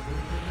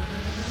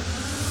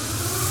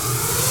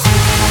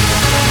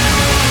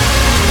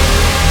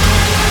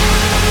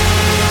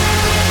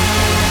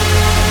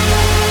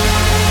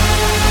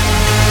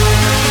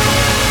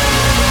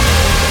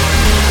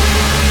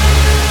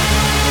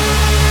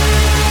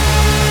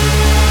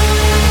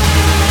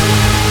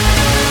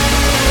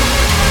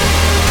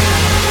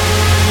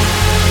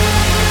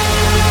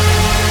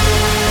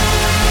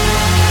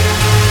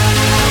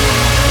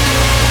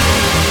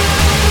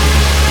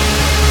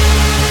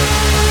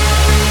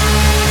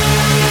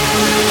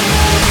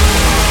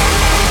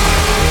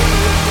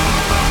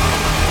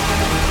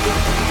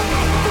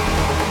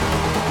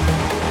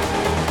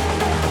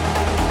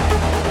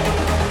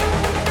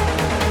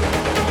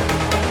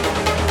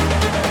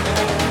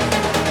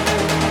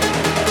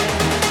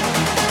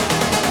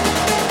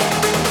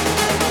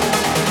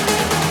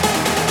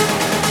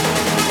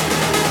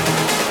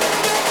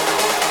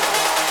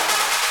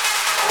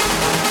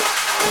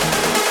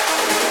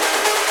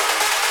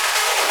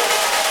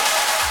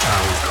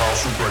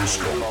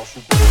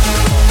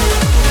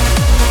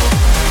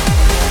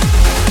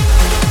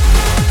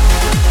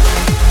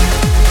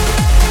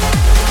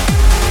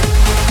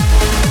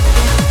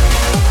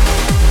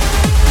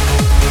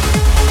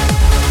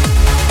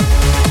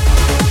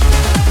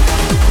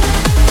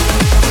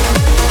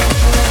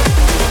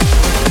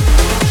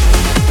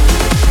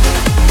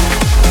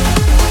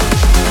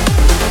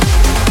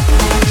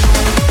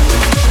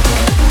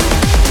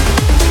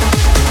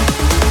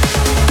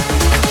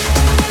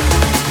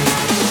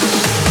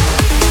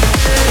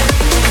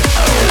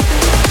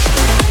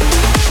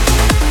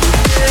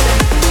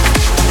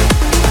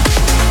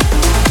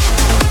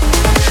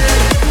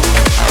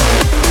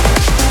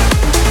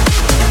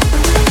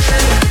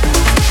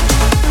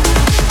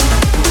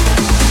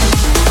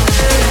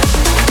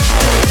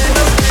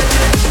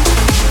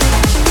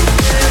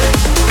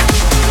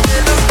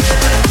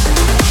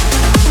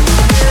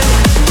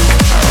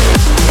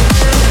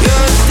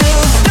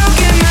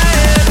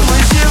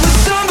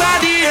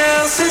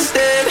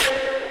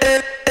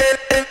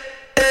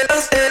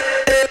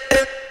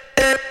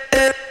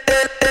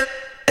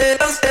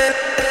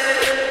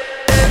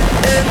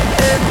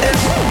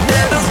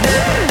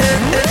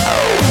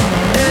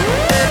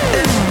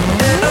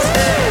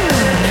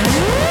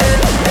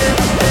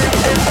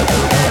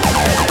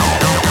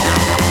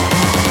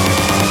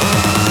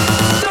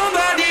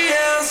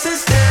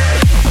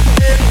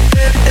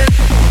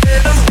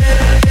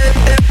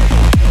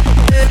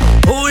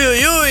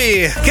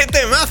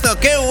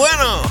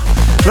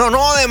 lo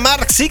nuevo de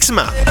Mark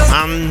Sixma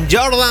and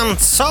Jordan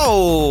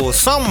So,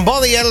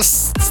 Somebody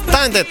Else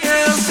Standard,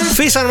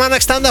 Fisherman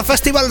Extended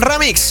Festival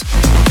Remix.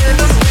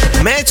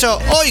 Me he hecho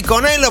hoy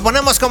con él, lo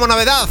ponemos como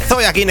novedad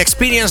hoy aquí en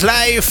Experience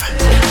Live.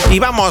 Y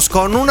vamos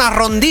con una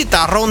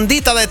rondita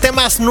de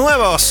temas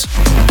nuevos.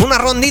 Una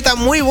rondita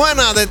muy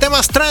buena de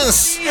temas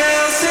trance.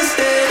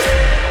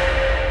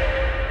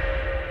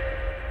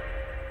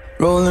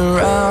 Rolling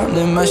around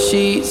in my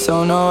sheets,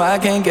 oh no, I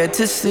can't get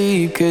to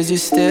sleep, 'cause you're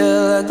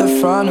still at the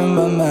front of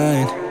my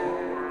mind.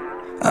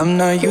 I'm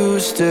not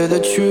used to the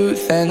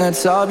truth, and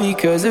that's all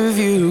because of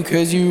you,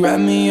 'cause you wrap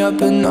me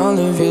up in all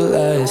of your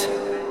lies.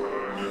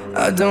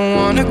 I don't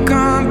wanna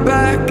come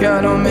back, I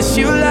don't miss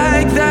you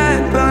like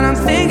that, but I'm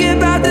thinking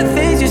about the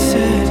things you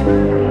said.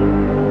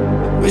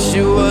 Wish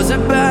it was a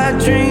bad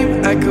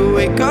dream, I could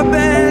wake up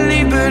and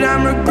leave, but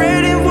I'm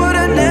regretting what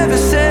I never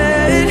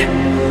said.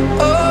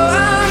 Oh,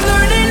 I'm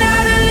learning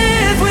how to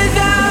live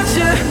without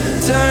you,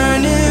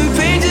 turning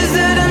pages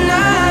that are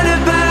not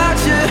about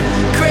you.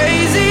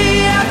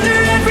 Crazy after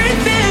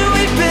everything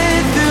we've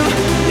been through,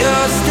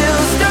 you're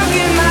still stuck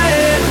in my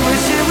head.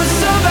 Wish it was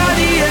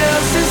somebody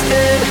else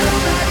instead.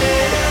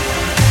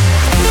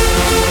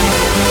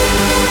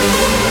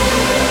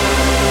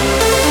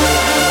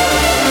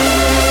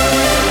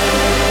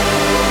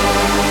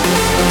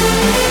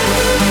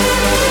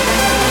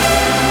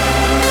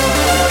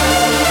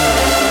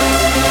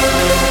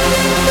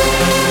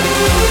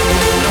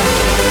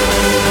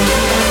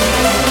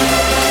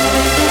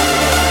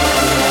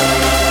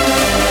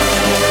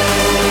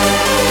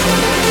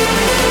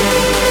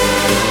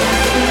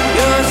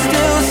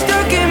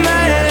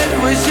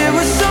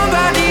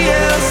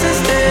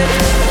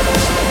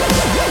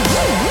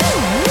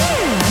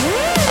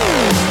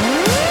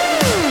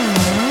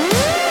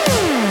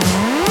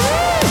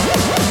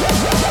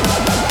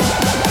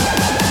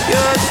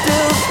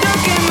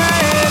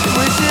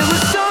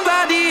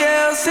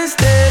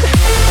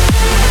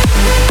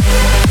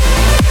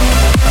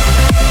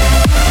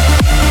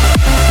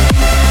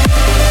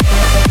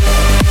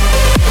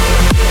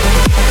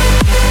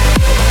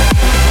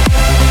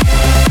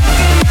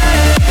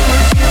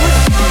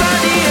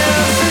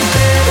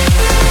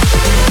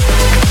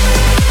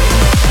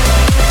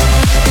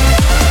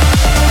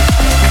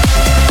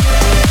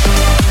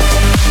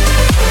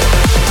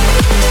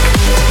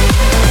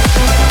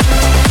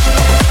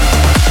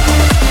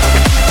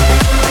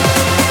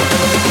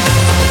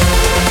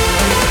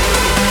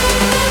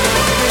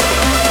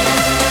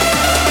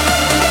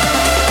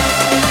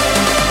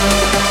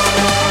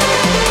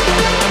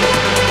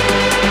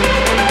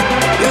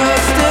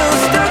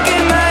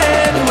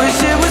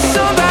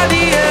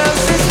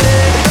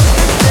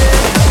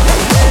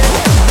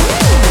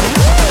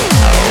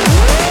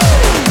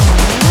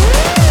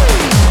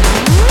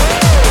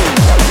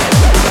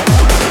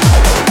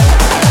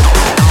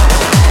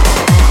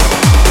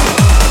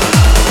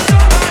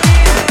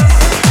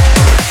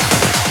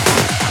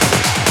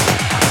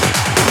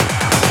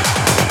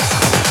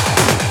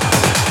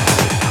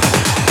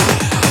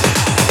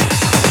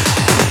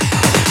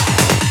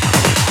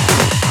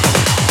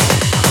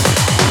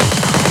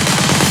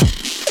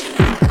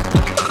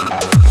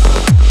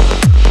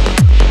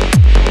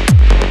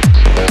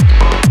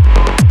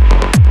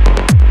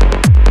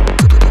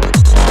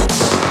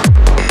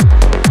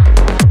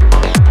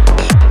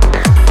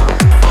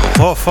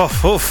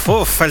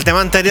 El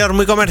tema anterior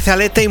muy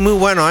comercialete y muy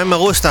bueno, me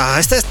gusta.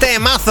 Este es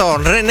temazo,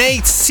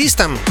 Renate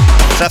System.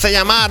 Se hace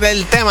llamar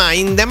el tema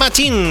In The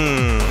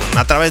Machine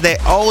a través de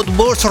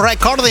Outburst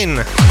Recording.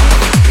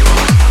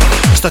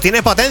 Esto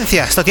tiene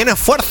potencia, esto tiene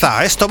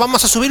fuerza. Esto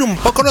vamos a subir un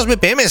poco los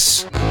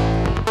BPMs.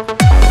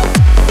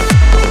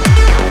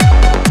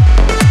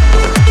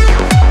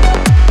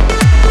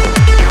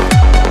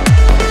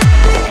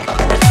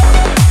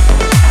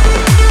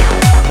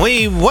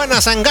 Muy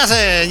buenas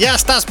Engase, ya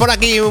estás por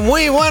aquí.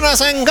 Muy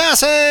buenas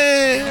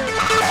Engase.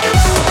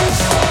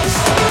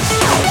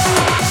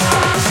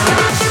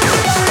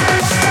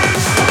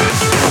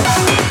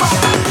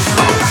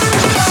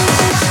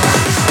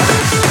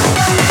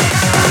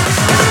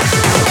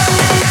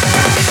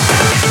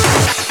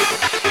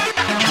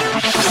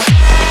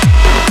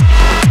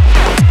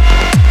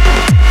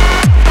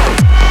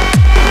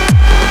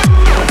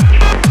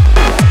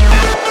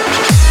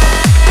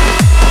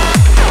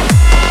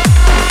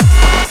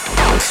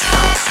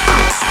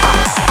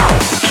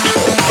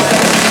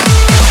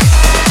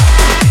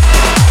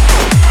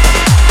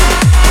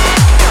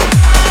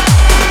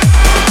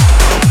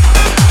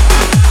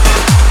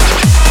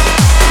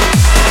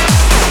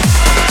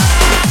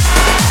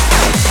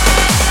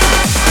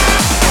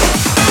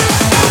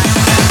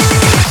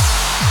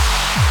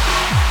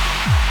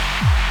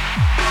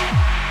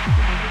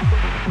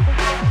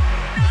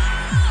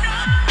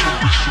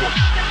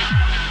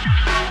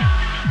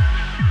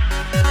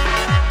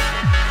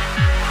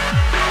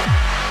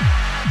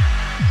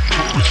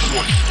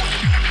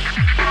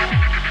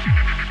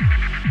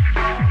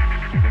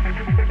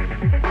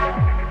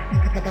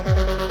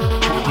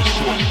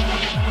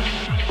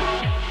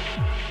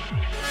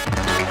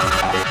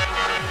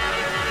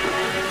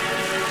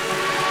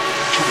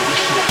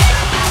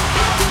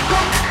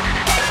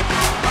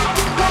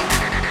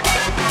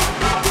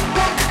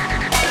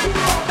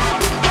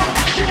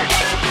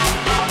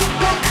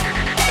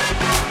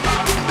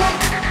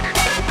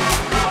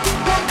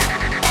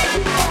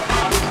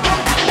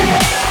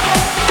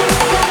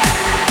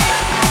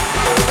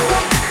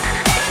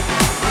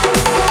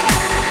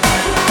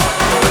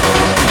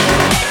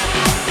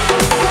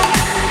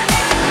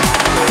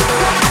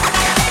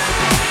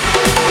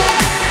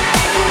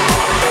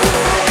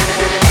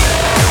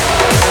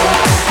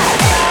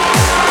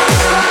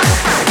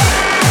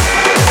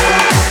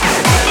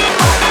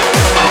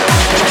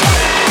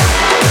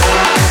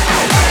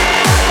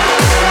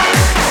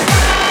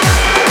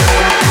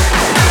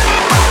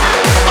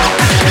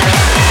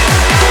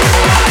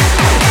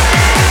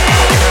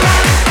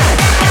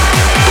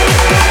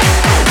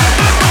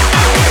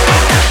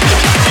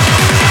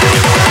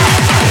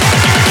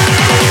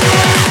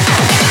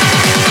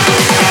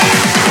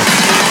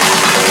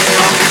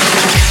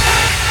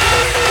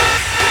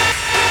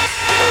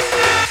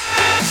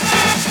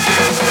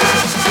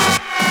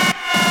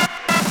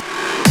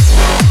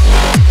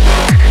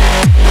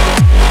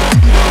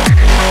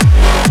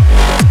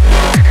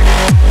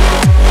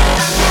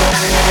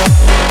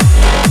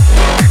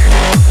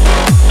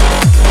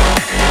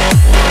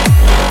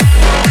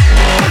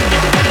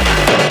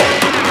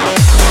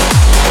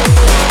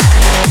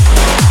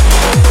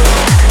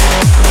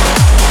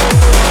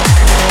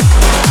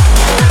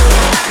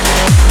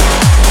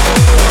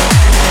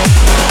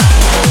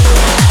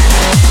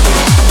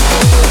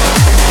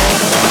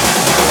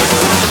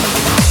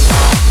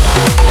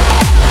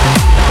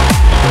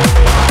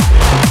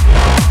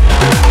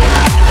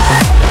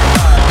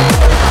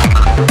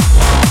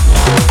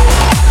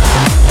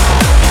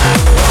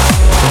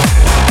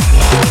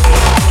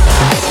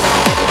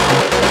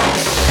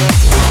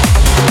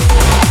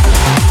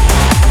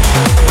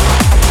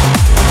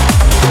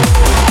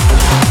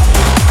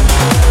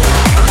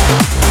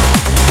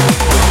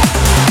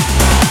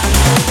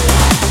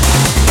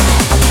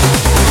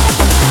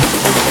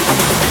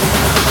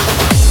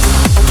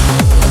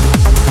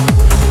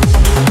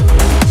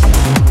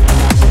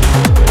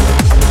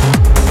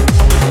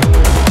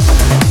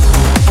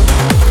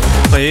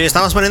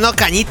 estamos poniendo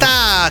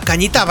cañita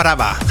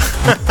brava.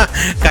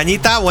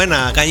 Cañita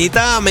buena,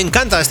 cañita, me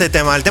encanta este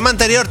tema. El tema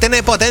anterior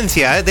tiene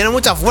potencia, tiene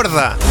mucha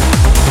fuerza.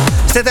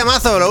 Este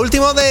temazo, lo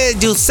último de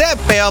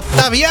Giuseppe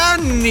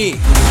Ottaviani.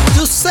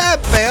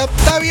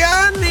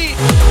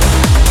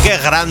 Qué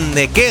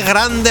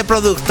grande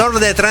productor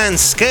de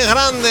trance, qué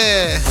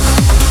grande.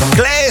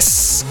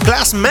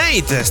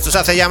 Classmate, esto se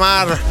hace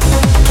llamar.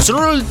 Es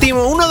uno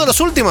de los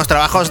últimos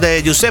trabajos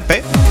de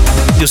Giuseppe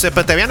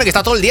Ottaviani, que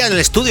está todo el día en el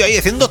estudio ahí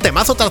haciendo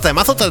temazo tras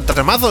temazo tras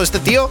temazo. Este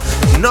tío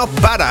no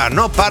para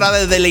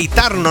de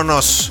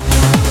deleitarnos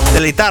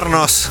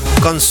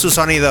con su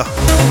sonido.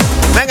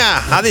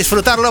 Venga, a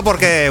disfrutarlo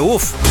porque,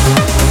 uff,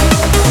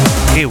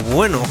 qué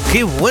bueno,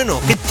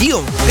 qué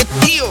tío.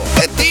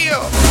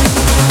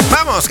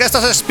 Vamos, que esto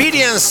es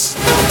Experience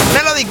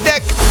Melodic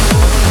Deck.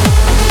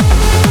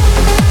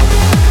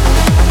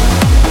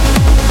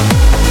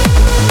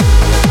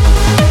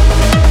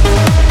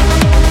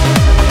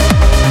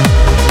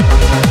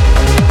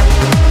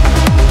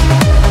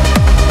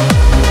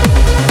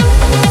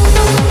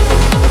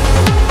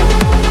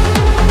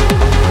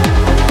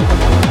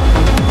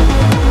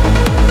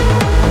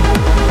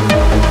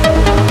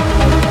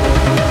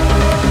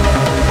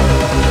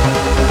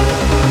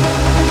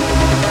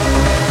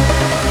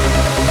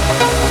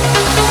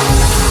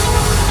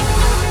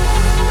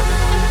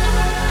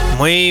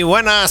 Muy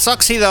buenas,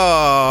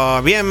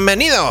 Óxido,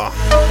 bienvenido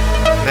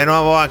de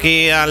nuevo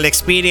aquí al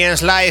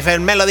Experience Live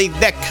en Melodic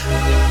Deck.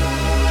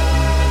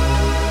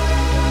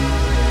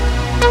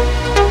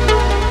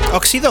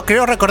 Óxido,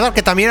 creo recordar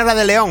que también era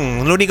de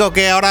León, lo único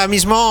que ahora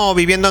mismo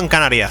viviendo en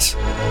Canarias.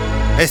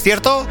 ¿Es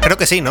cierto? Creo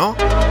que sí, ¿no?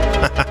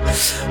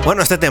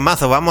 Bueno, este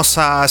temazo, vamos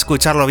a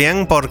escucharlo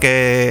bien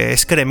porque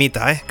es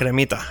cremita,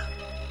 cremita.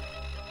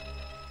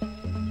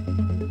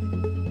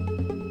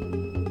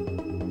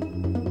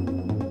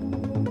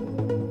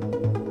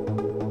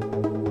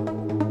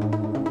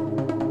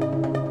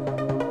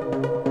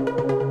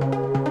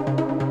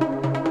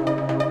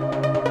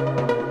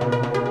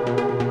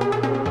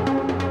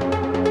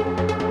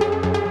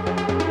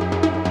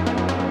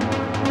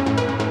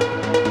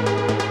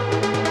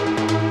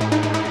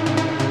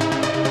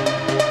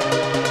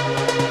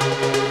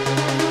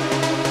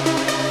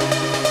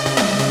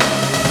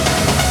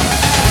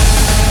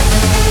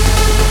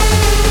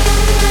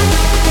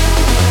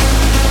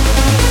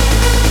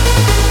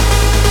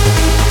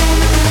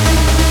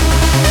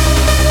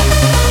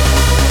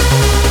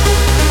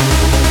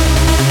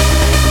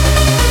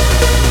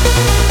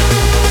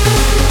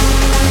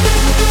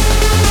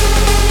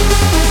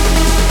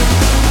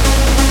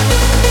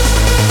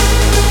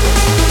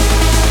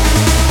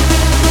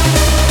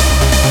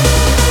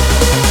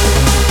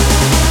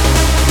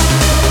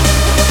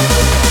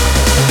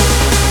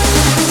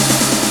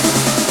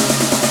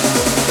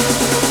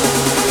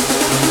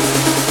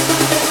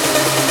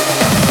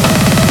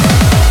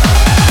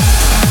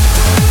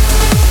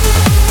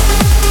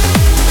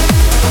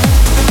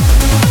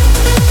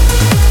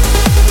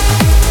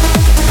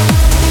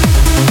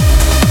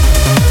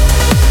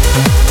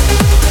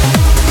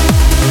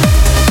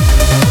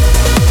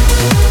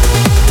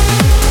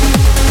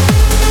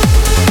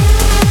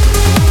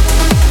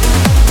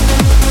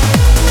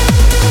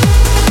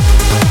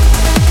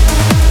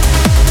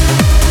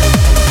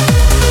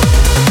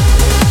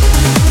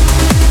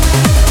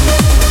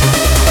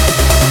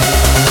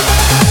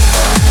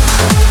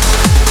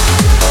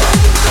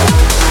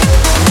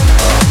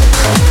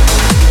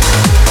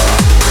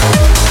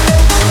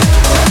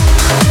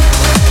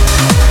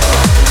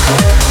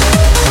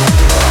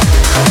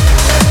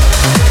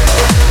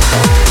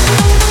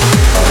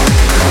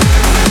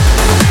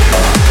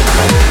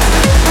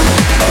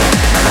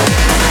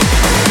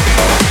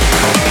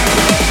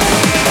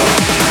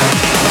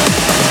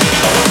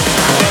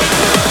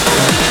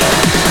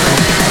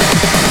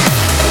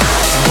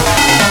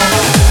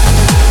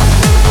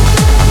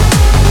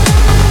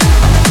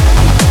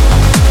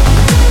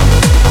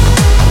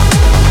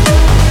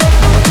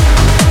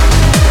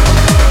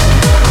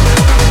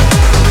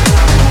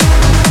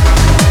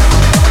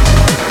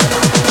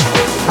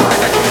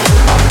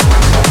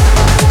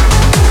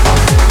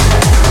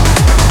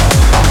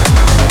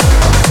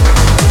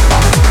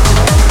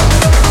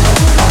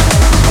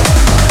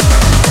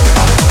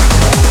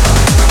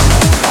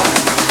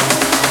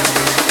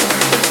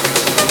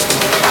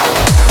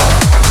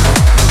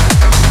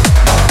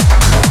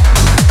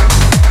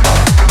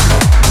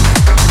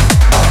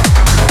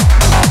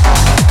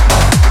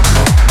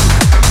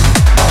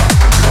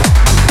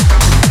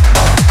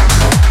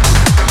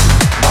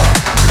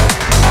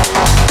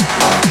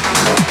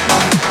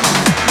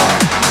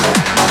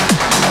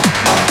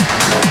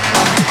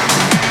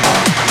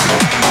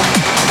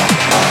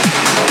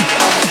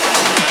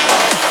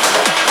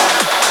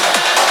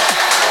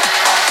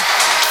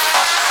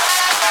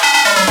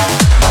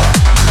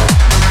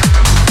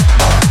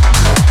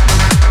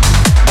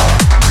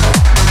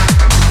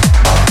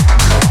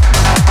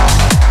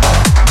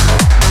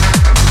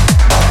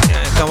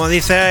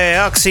 Dice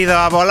Óxido,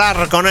 a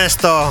volar con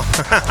esto.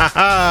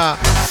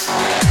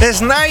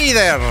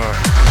 Snyder.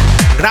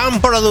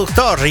 gran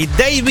productor, y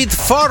David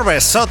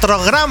Forbes,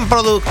 otro gran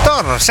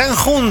productor. Se han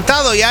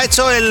juntado y ha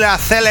hecho el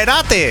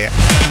acelerate.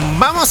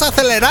 ¡Vamos a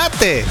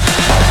acelerate!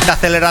 ¿Te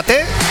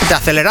acelerate? ¿Te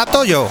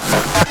acelerato yo?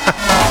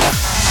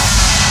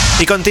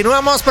 Y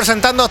continuamos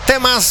presentando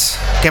temas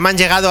que me han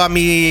llegado a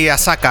mi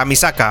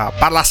saca,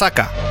 parla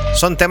saca.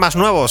 Son temas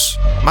nuevos,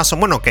 más o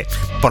menos que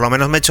por lo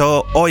menos me he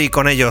hecho hoy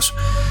con ellos.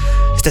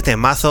 Este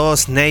temazo,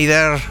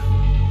 Snyder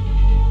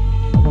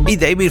y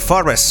David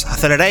Forbes,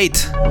 Accelerate.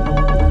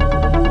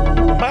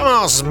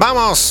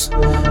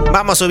 Vamos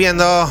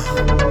subiendo.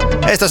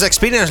 Esto es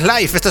Experience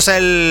Live, esto es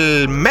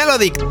el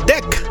Melodic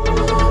Deck.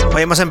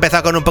 Hoy hemos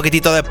empezado con un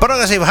poquitito de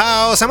Progressive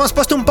House, hemos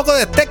puesto un poco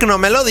de techno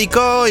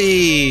melódico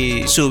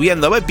y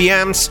subiendo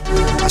BPMs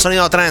a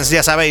sonido trance,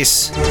 ya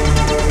sabéis.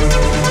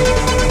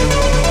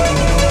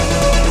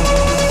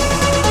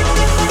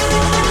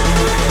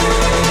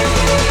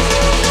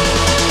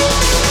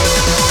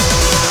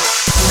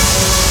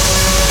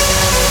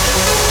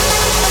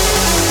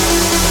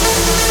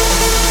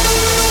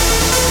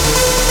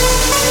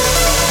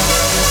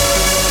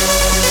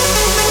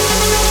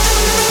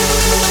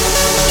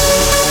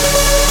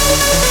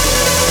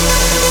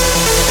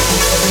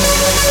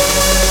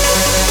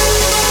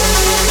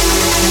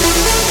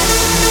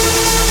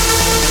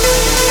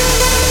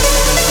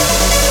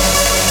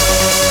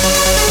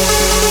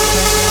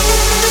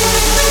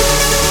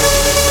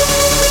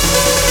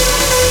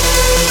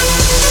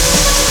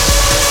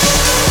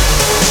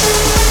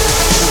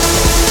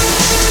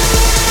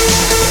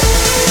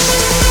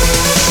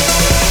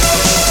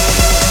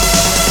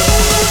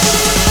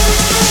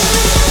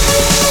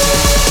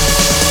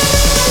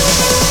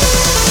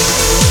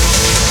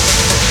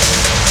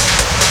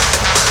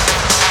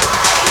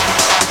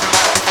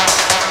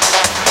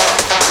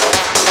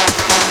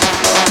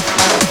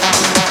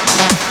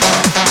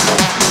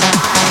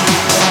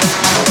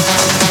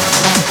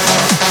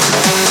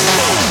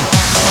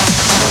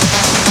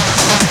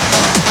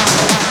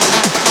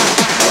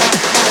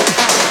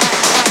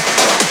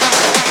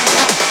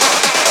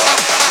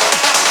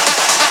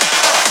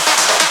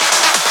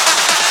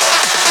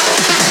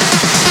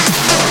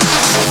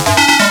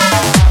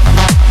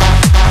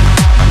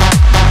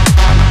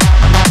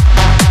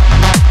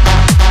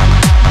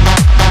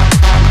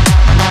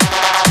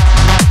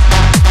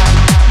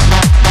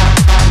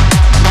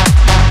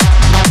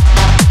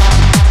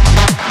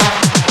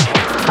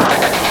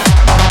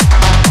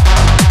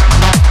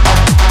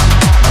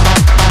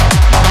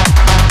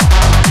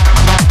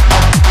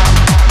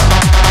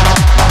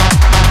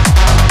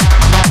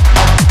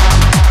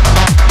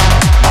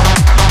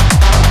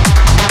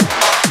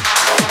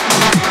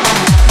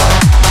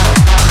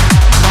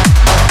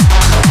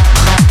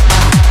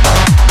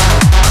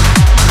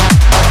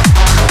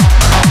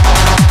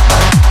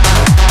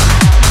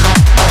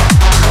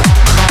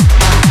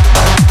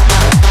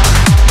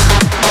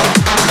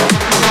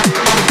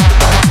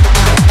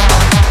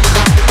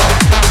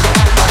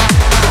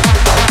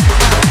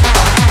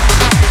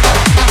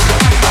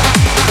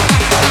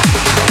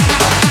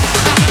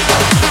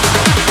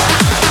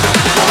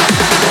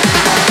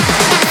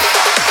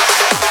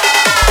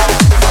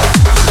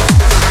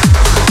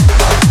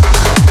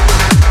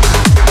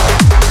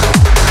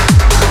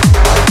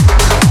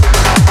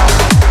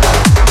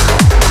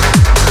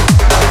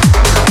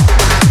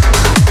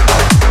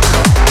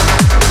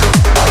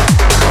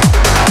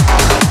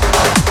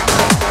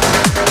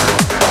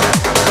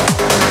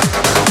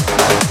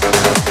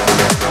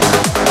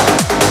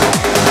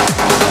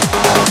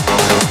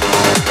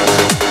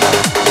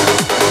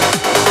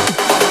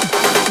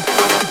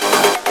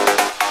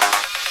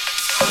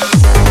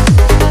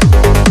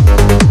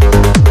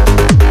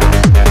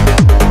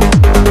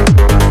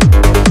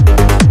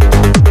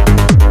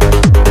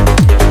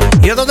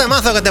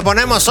 Que te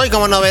ponemos hoy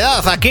como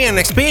novedad aquí en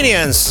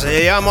Experience.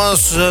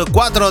 Llevamos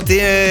cuatro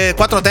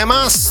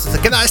temas.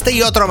 Queda este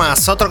y otro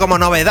más. Otro como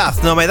novedad,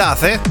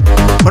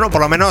 Bueno,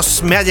 por lo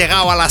menos me ha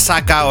llegado a la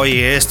saca hoy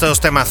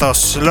estos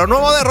temazos. Lo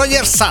nuevo de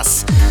Roger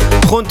Sass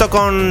junto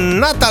con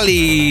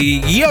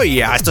Natalie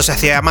Gioia. Esto se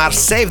hacía llamar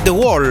Save the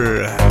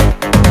World.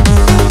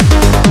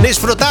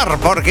 Disfrutar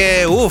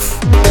porque,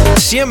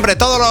 siempre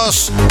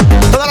todas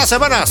las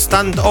semanas,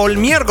 tanto o el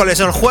miércoles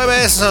o el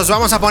jueves, os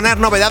vamos a poner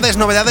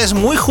novedades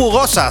muy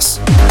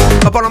jugosas.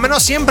 O por lo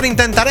menos siempre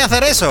intentaré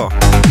hacer eso.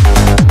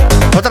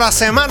 Otra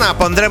semana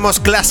pondremos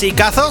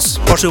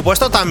clasicazos. Por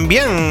supuesto,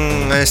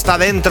 también está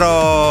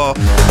dentro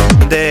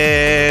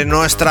de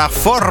nuestra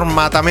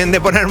forma también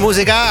de poner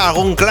música,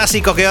 algún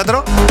clásico que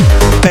otro.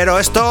 Pero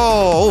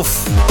esto,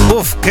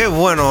 qué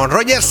bueno.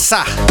 Roger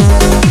Sa,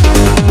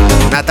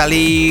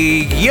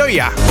 Natalie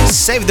Gioia,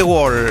 Save the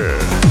World.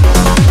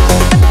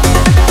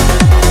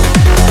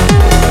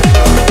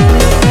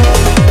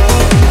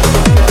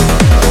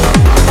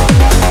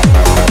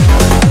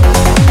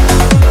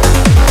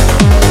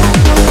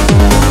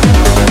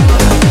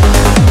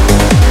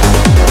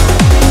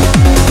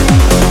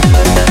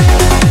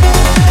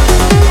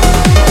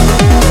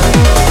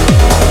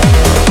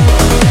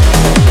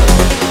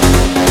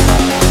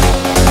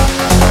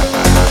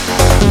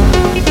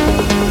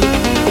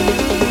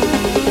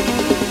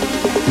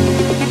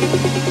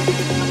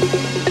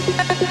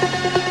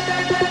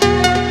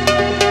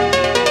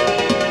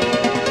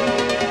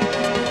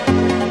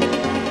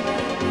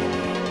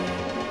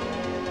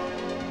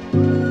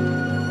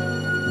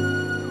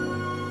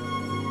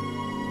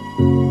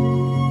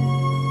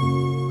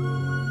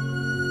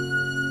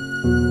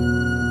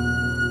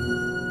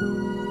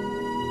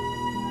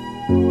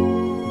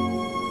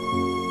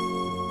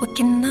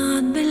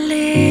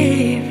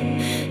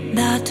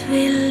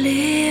 we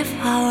live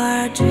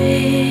our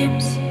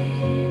dreams,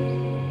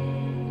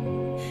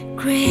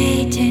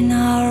 creating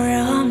our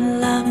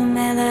own love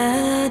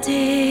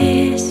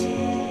melodies.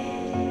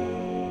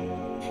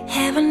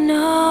 Heaven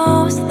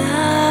knows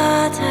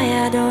that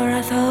I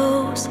adore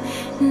those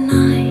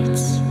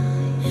nights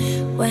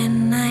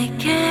when I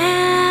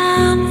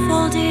can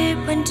fall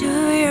deep into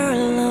your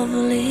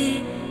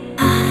lovely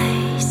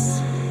eyes.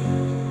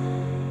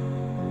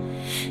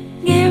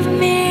 Give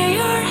me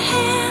your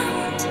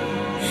hand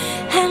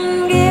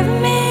and give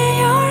me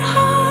your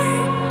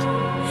heart,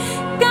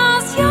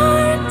 'cause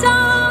your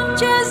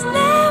touch is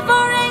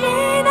never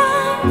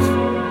enough.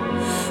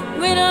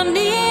 We don't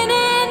need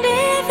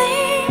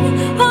anything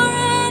or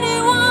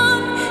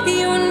anyone,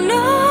 you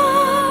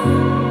know,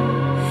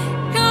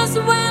 'cause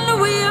when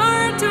we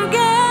are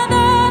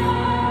together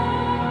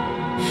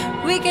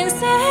we can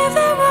save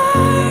the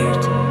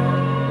world.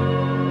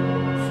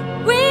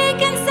 We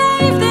can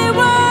save the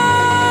world.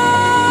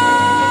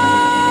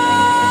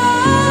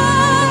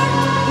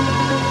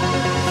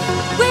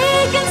 We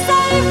can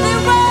save the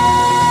world.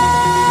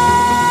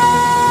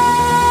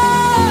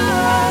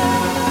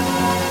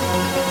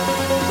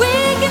 We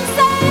can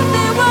save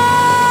the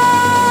world.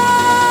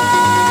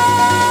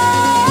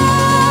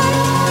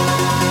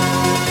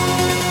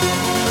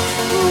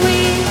 We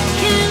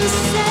can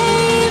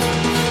save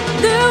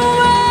the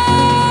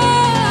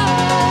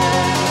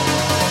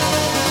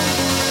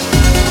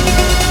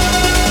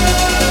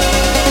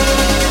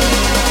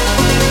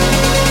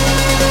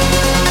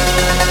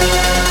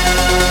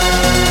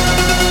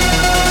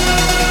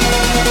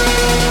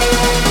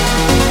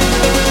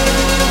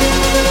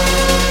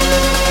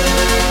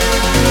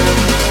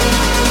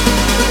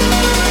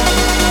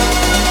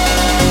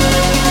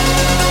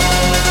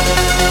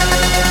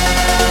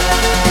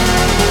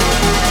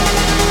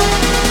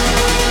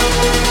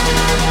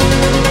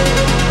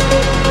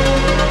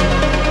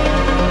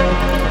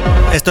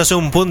Esto es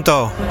un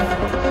punto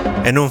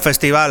en un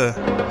festival.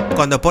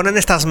 Cuando ponen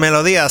estas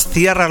melodías,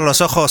 cierras los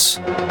ojos,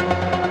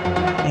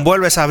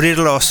 vuelves a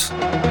abrirlos,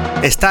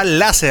 está el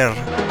láser.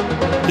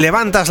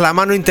 Levantas la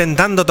mano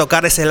intentando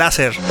tocar ese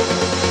láser,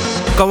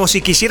 como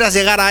si quisieras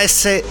llegar a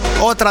ese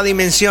otra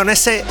dimensión,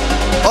 ese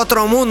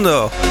otro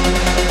mundo.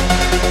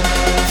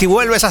 Y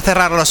vuelves a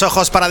cerrar los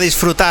ojos para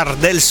disfrutar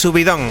del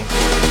subidón,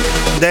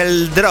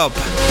 del drop.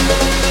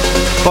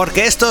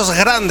 Porque esto es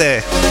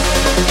grande.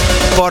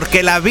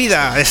 Porque la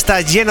vida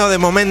está lleno de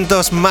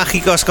momentos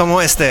mágicos como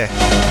este.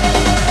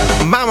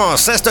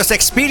 Vamos, esto es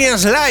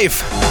Experience Live.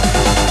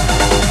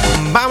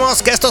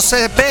 Vamos, que esto es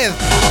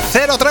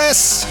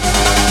EP03.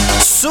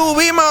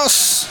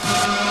 ¡Subimos!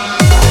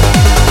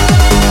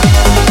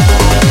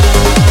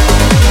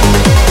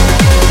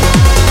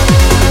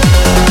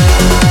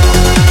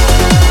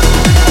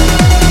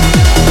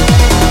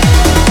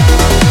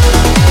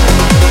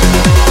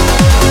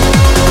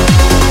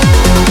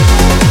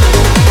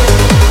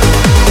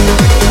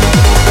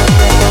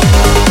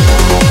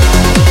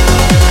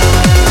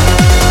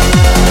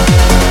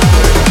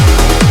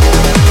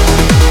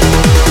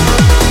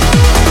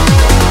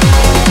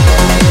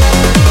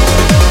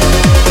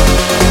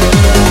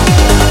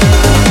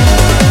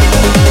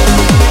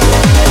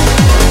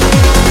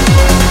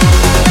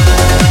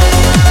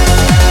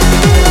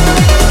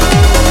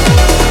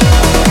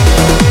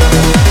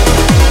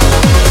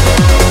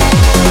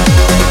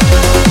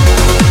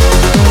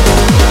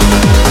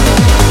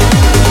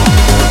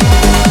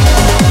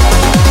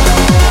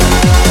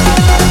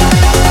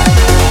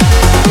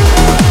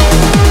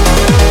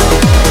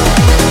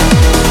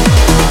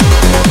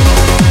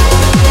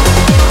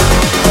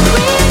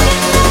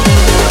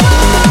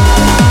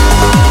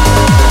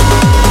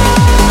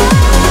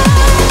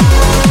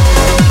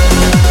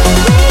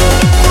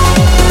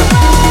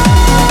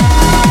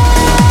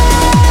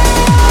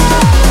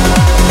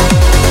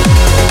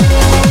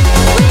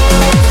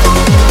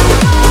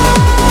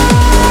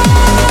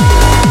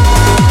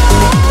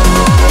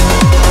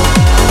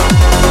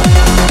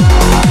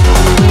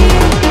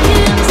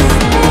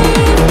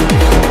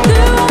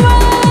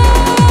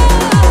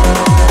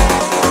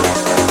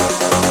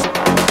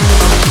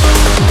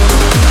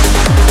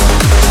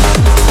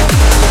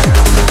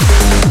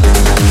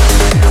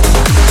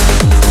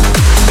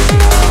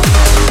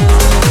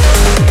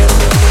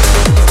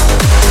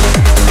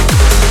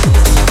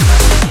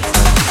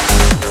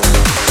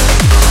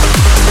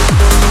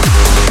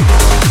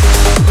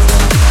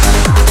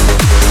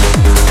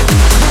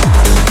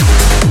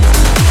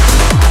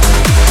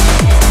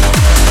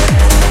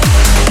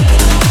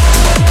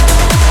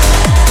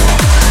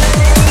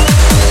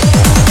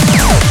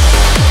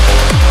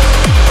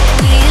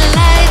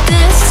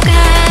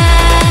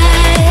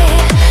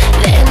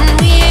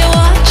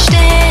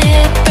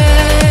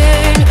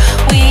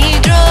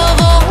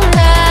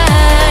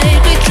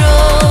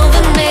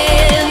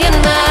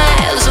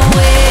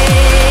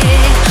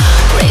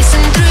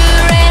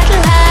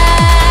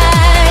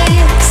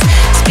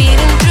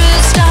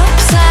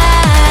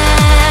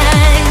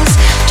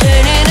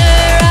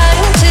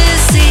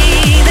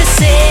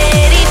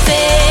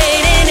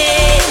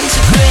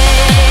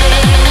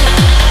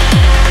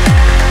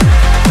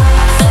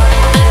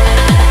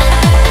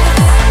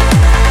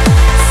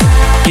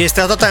 Y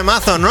este otro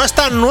temazo no es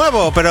tan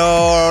nuevo,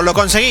 pero lo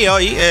conseguí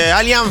hoy.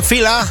 Alien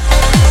Fila,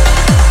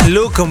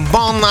 Luke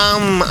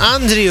Bonham,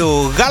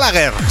 Andrew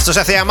Gallagher. Esto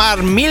se hace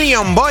llamar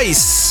Million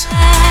Boys.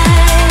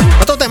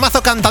 Otro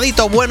temazo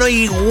cantadito, bueno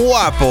y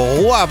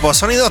guapo.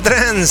 Sonido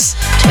trance.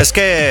 Es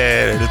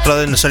que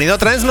el sonido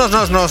trance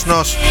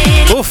nos.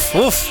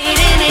 Uf.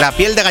 La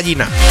piel de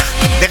gallina.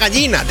 De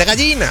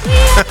gallina.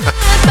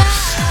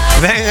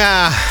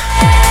 Venga.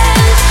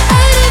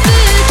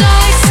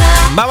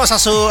 Vamos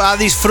a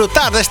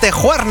disfrutar de este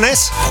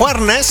jueves.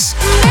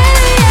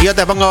 Y yo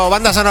te pongo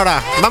banda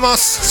sonora.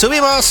 Vamos,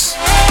 subimos.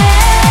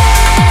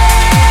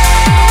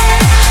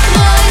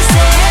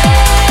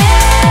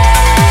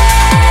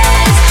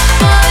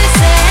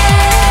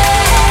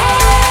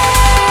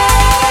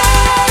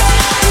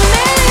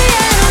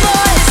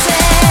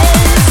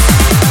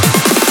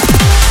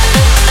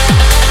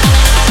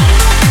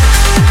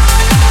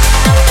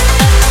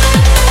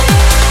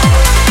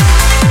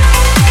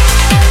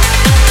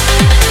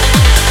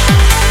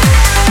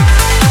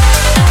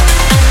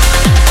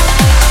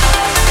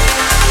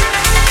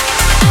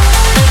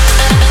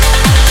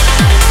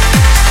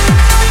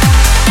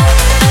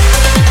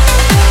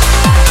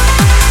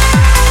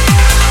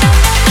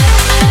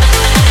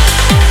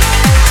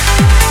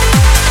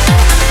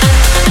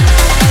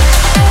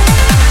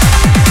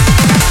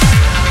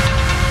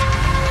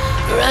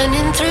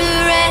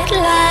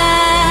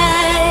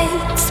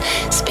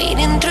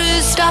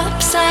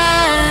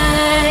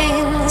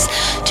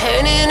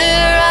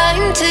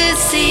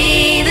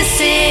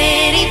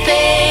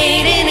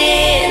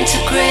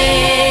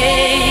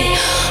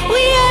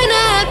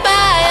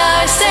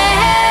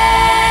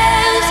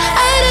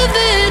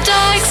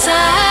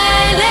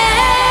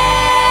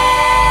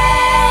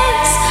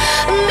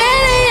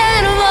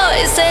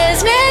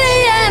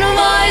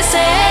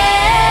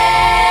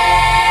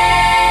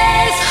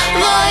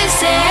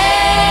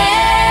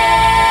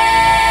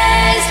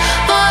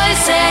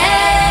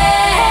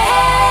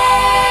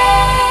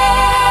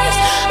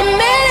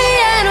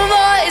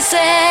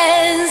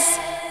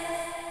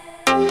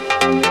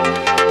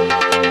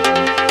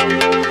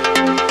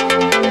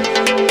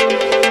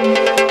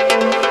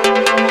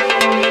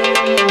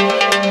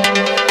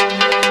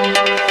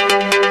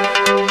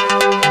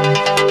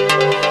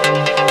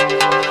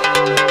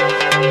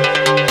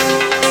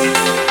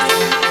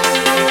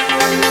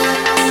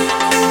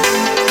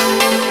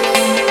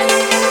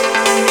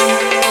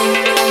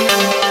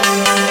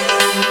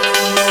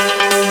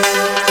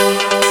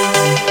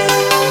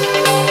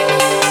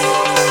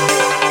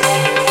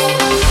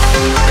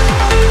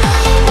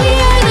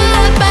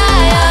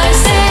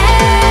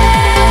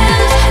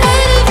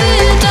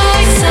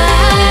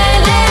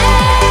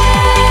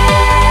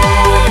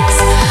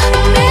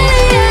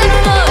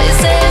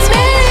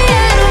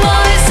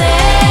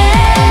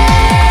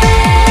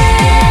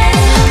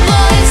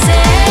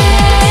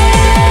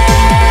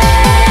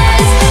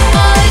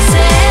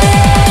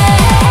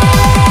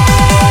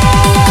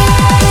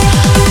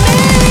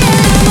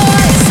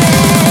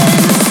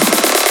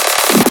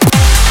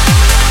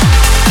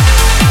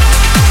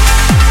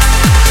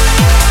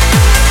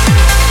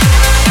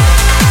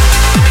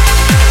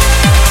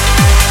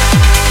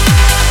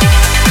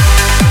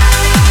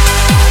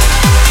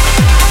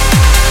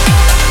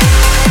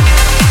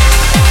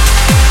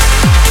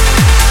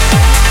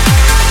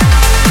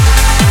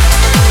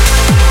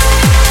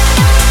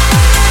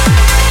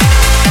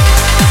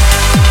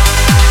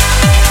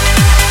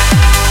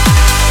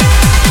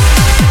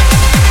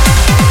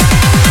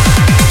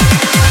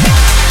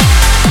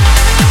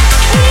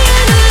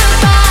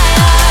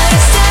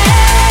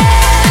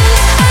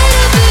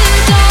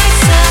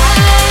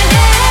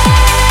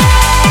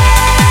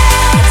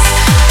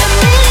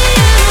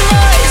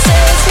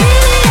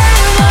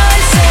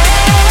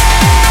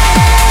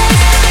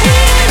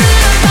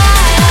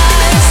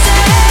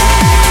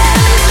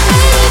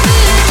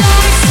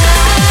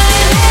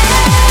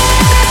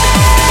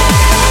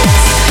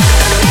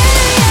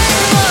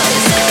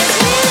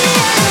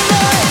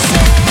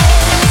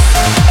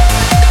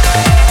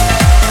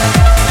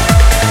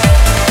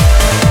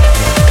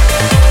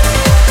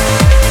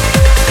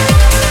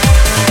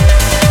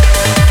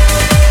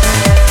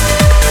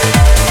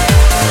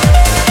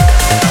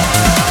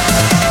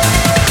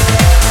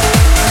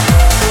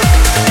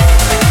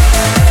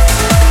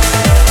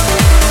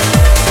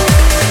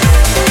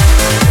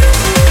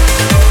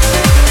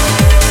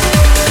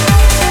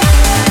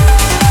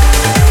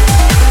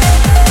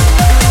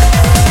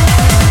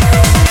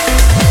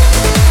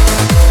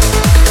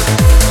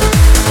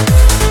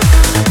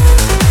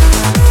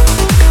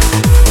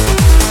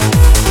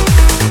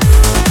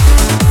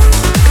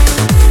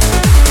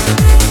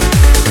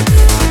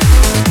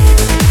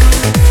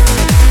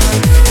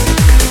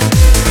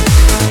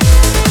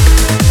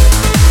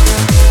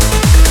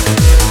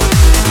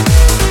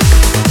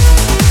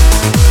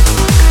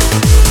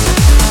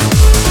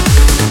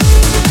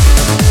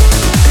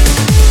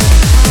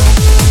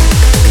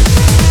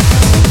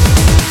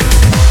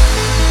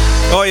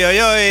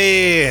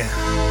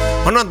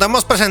 Bueno, te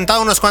hemos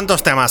presentado unos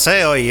cuantos temas,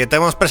 hoy te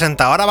hemos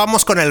presentado. Ahora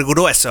vamos con el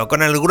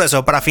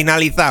grueso, para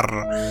finalizar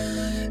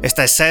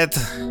este set.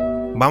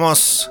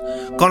 Vamos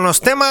con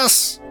los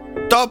temas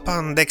top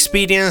de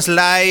Experience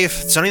Live,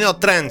 sonido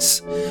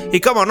trance.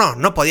 Y como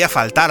no podía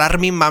faltar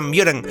Armin van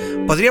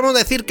Buuren. ¿Podríamos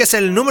decir que es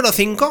el número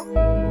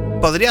 5?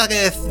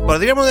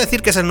 ¿Podríamos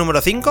decir que es el número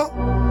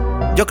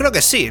 5? Yo creo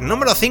que sí,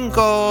 número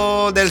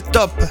 5 del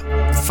top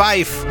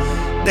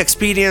 5 de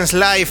Experience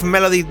Live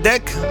Melodic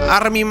Deck,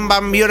 Armin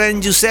van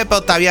Buuren, Giuseppe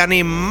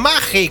Ottaviani,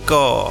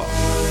 mágico.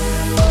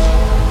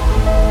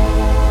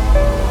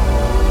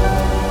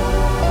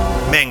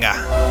 Venga,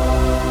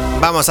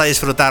 vamos a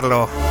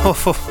disfrutarlo.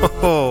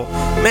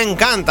 Me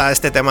encanta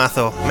este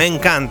temazo, me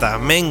encanta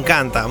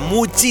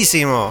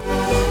muchísimo.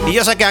 Y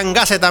yo sé que a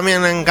Angase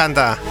también le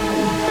encanta.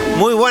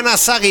 Muy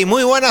buenas, Sagi,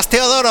 muy buenas,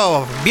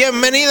 Teodoro,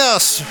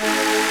 bienvenidos.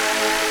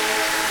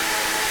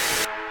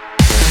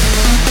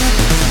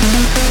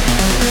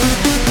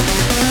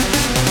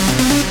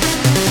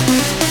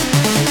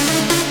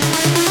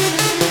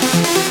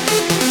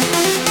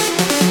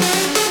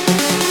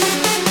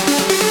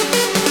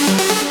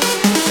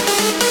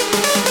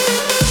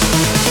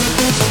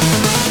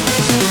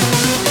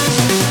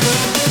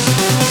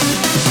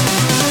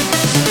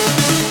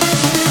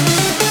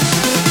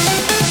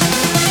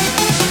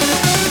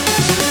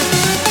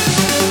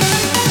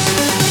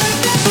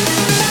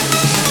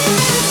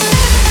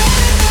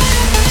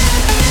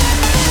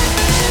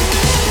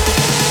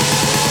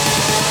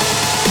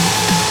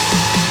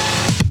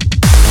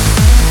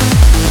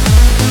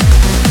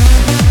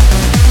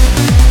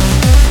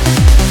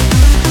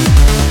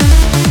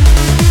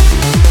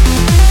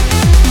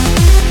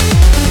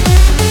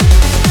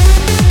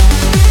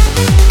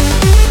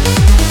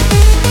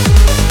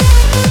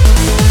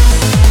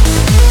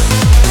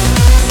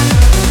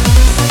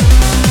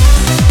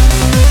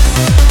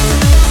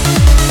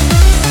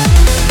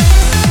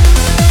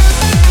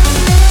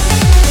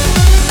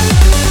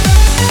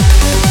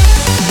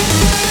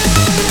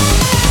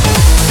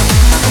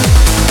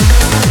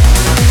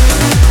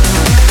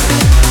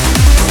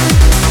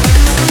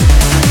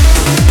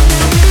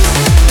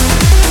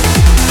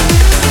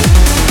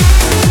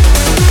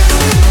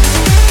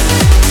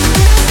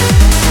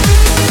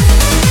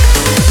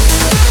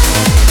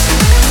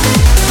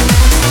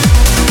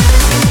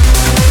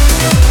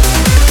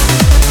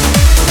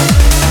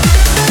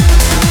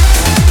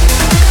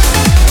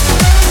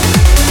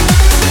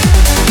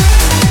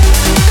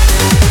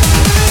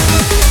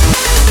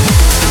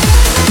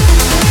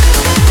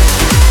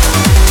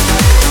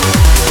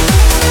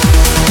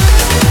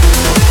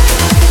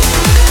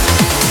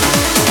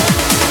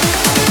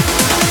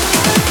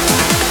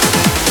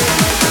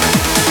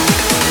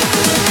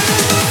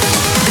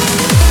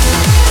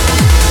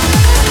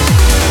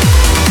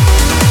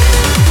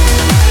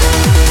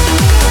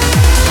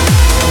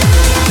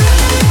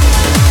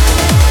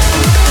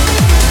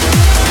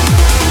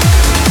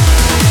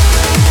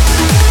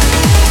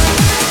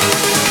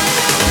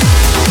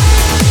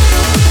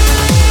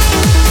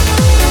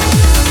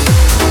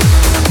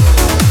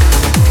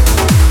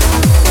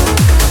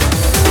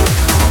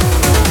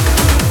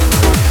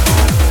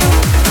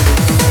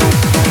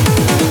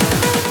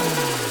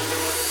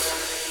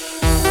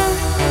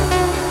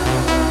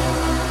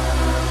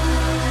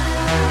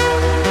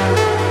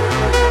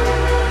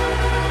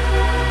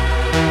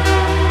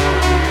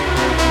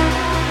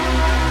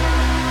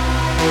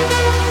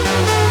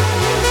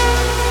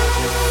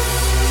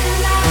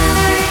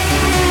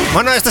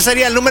 Bueno, este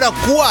sería el número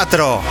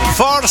 4,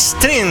 Four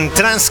String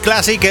Trans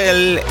Classic,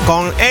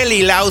 con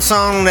Ellie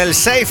Lawson, el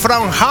Safe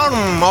From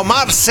Home,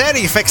 Omar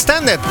Serif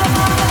Extended.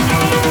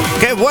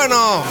 ¡Qué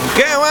bueno!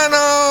 ¡Qué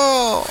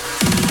bueno!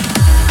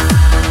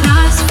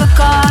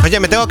 Oye,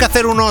 me tengo que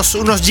hacer unos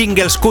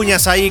jingles,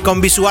 cuñas ahí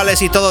con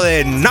visuales y todo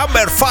de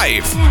number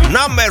 5,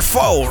 number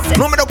 4,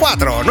 número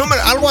 4,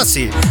 algo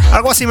así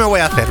me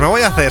voy a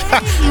hacer.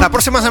 La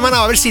próxima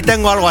semana a ver si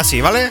tengo algo así,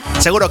 ¿vale?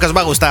 Seguro que os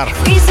va a gustar.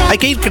 Hay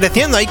que ir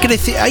creciendo, hay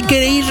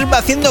que ir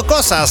haciendo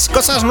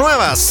cosas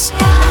nuevas.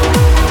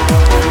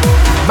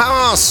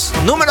 Vamos,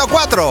 número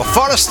 4,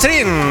 Four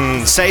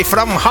String, Safe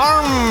From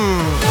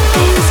Home.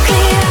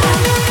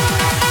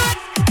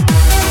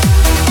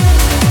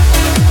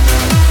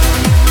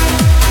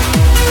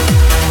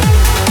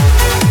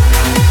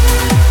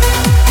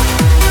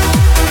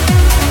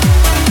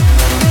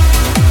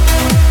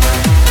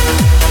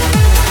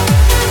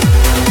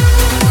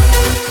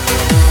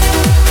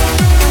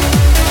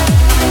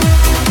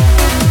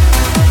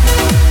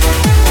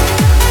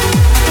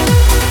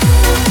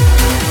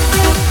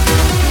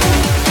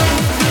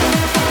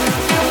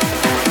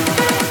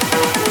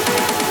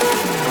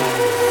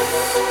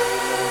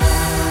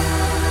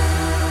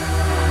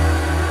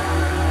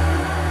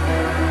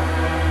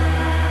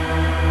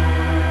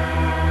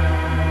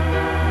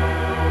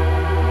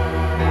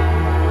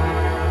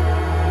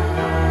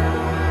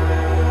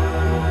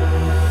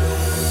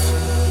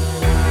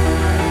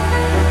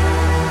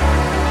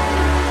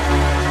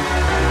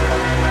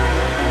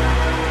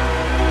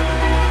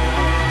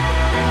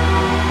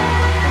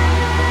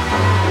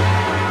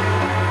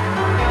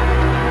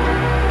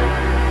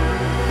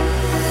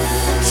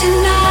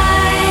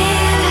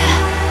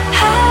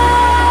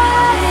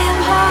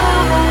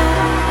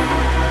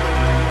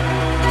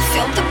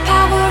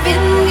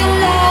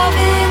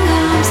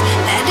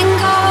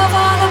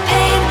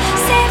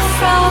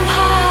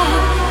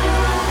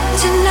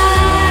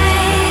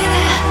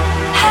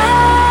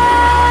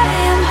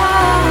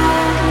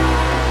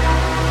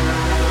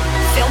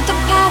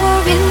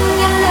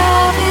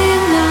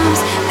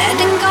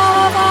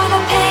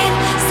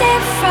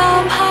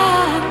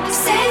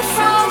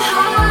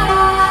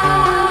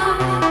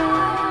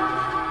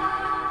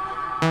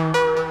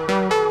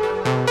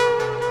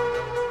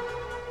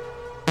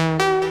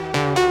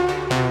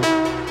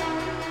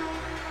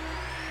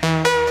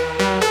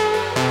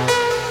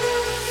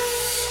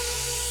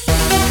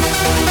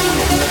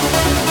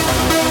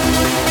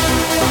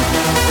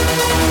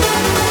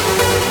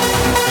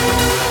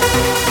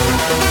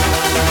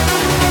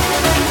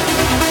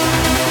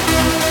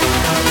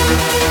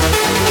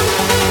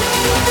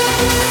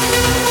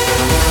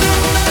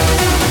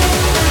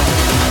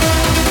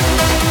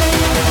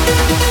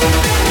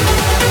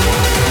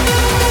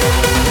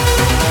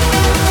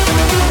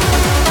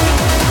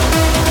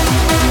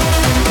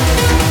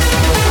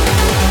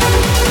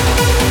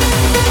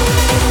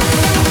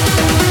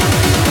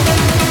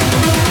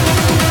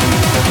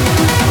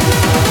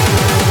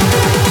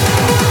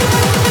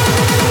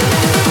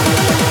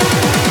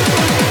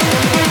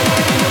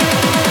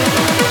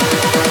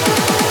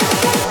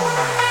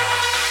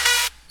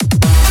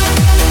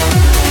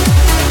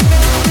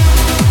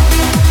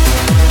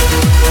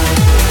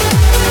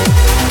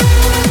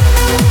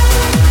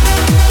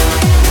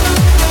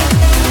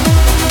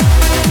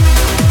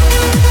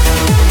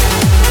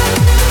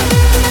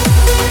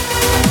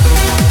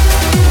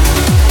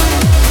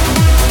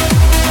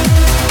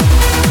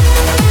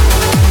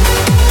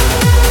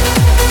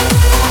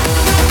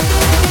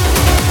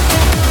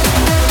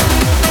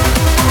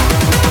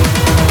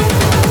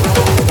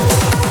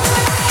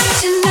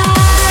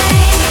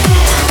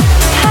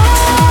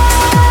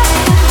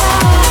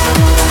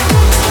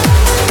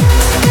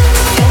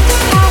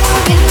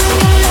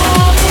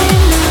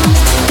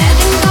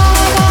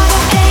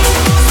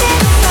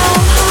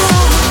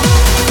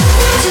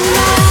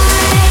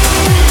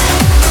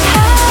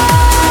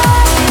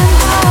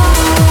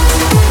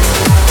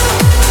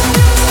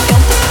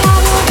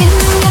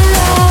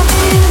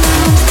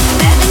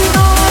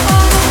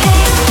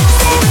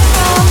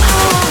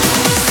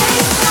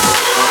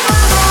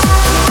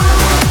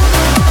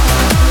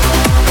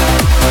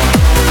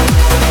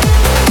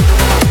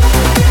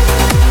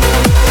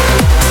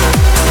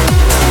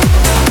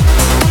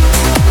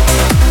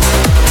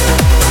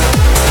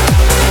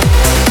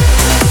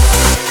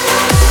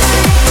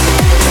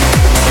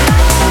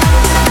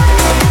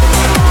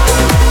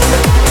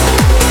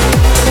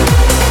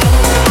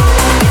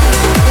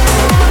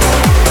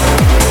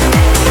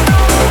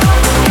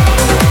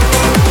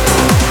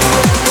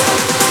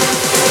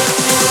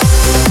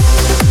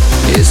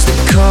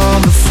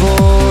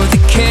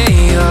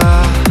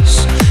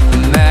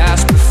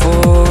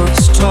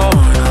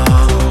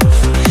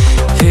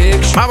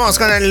 Vamos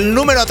con el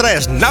número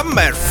 3,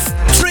 number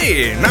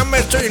 3,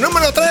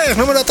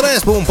 número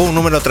 3, pum, pum,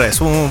 número 3,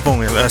 pum,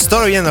 pum, lo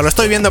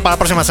estoy viendo para la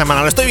próxima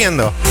semana, lo estoy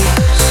viendo.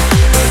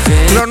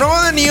 Lo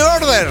nuevo de New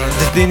Order,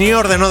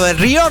 de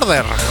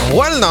Reorder,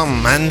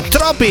 Weldon,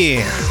 Entropy.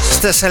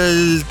 Este es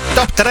el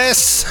top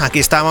 3, aquí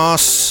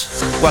estamos.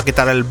 Voy a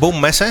quitar el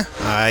boom ese,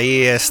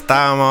 ahí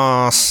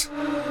estamos.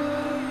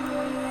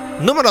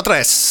 Número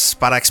 3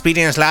 para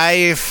Experience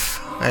Live,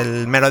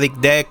 el Melodic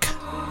Deck.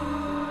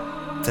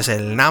 Este es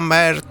el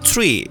number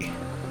 3.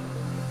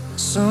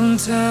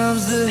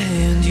 Sometimes the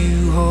hand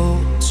you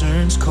hold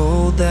turns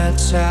cold,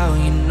 that's how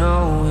you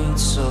know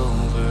it's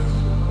over.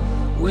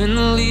 When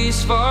the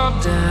leaves fall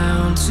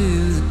down to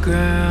the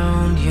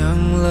ground,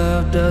 young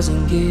love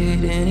doesn't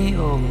get any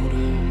older.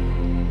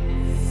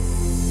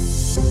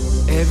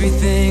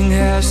 Everything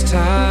has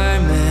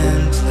time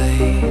and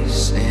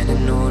place, and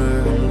an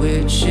order in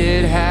which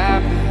it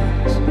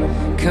happens,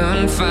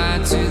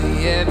 confined to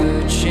the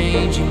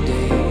ever-changing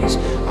days,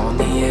 on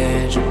the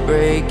edge of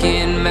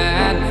breaking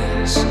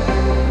madness.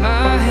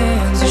 My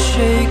hands are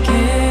shaking,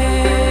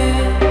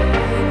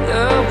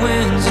 the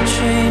winds are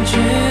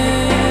changing.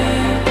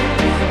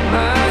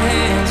 My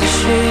hands are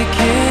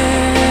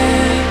shaking,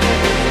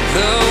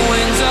 the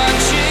winds are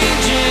changing.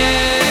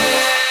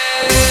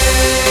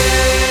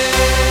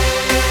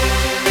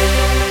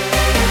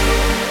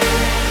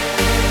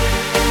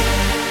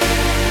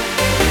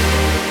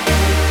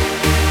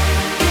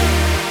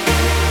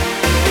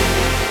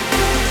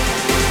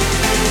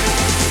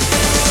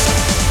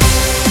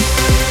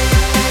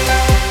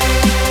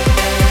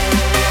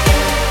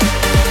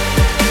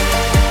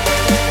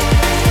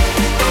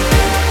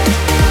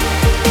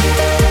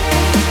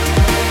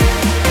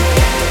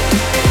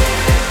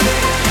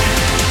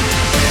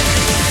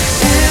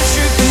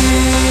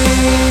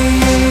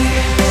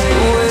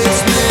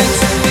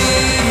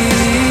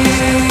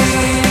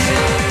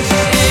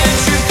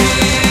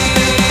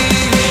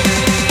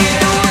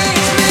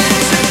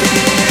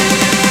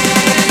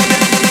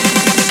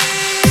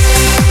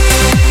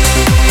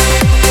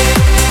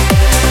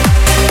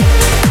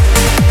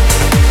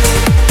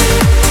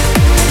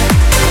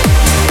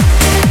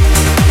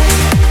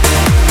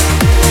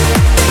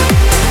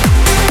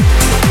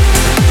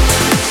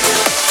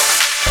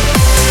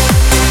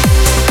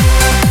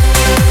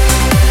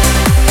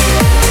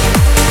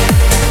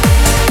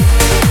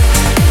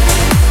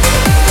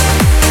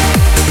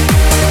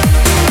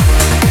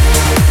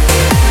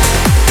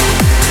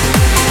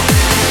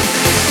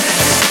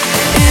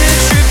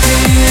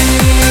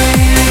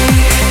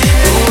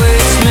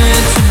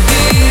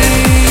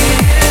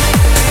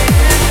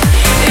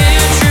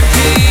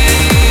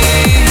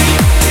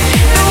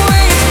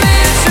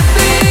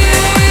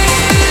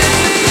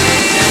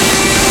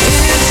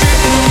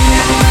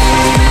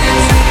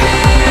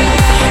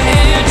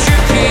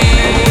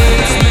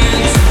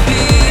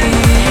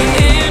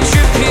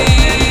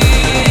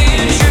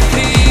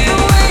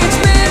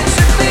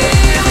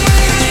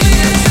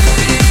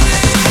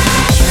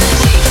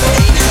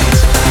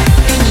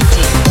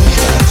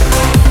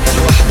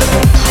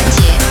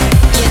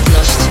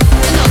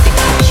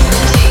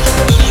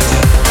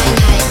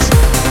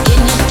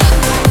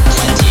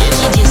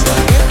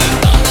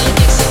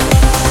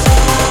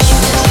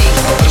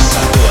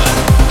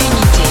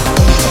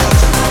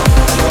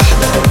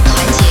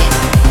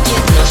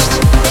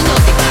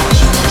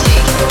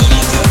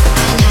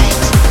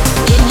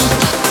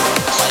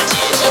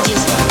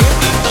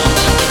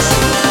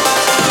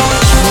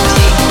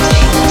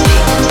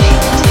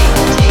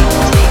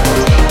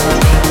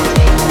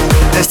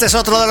 Este es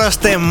otro de los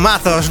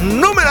temazos.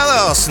 Número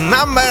 2,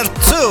 number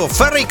 2,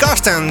 Ferry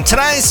Corsten,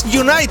 Trans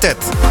United.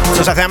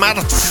 Esto se hace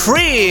llamar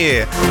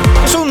Free.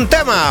 Es un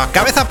tema,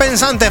 cabeza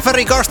pensante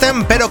Ferry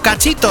Corsten, pero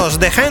cachitos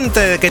de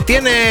gente que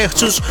tiene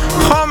sus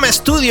home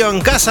studio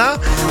en casa,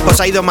 pues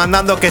ha ido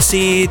mandando que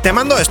si te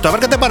mando esto, a ver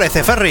qué te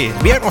parece, Ferry.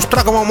 Bien,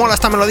 ostras, cómo mola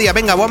esta melodía.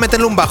 Venga, voy a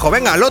meterle un bajo.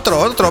 Venga, el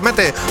otro,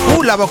 mete.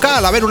 La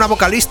vocal, a ver, una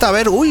vocalista, a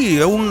ver.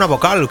 Una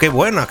vocal, qué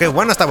buena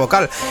esta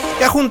vocal.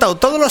 Y ha juntado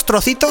todos los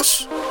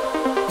trocitos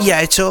y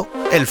ha hecho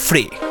el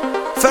Free.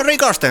 Ferry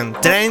Corsten,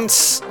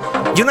 Trans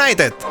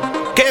United.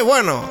 ¡Qué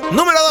bueno!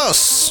 Número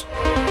 2.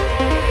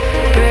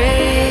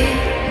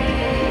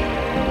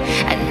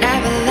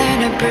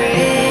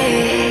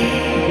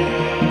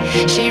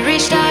 She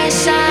reached our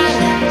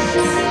silence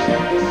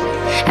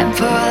and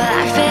poured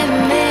life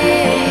in me.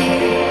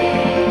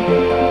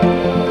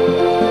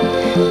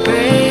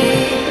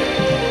 Breathe.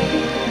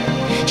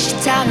 She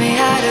taught me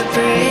how to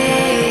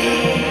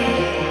breathe.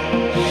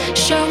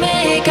 Show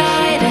me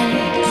guidance.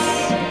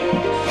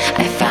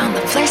 I found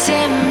the place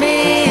in me.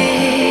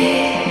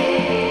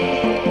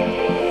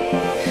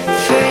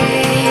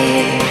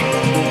 Free.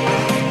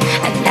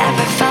 I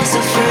never felt so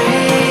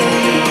free.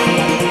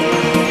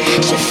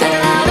 She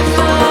fell out of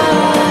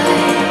void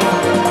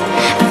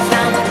and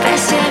found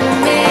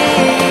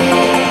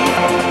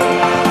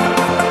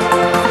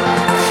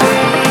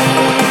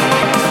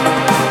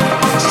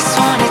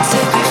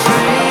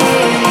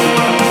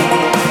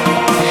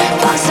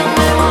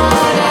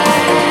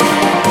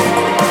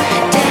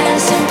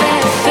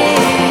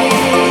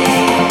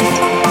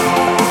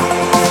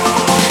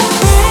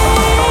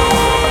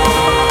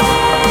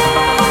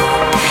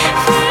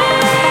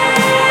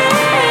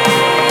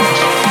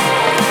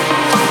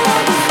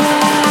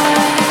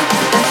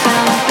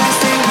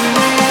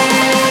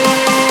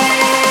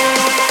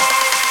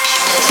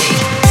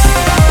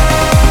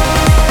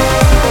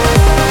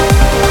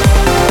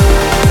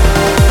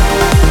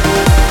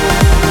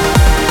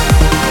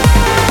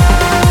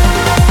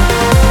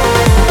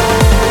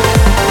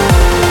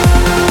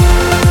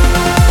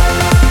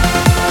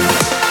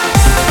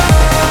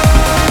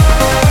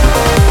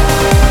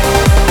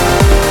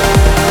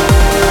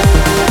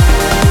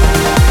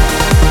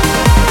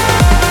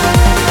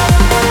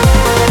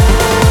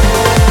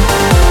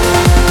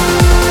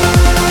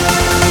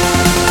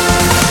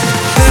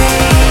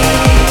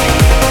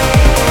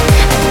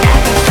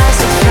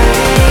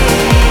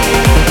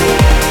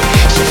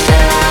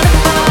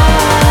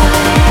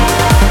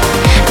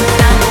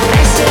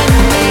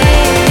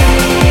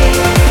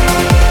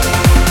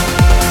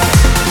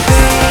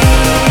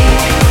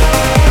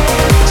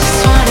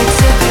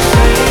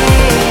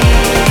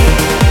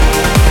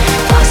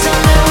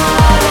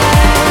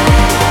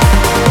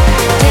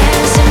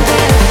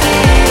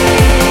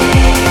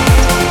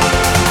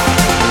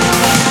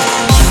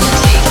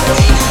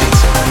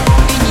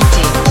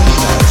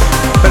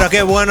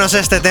qué bueno es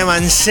este tema,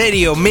 en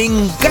serio, me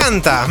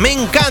encanta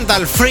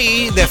el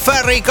Free de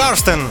Ferry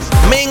Corsten,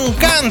 me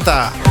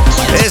encanta,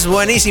 es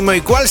buenísimo. ¿Y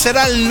cuál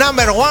será el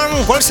number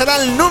one? ¿Cuál será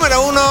el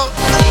número uno?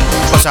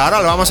 Pues ahora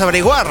lo vamos a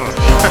averiguar.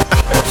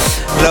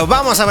 Lo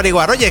vamos a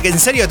averiguar. Oye, que en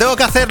serio, tengo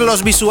que hacer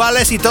los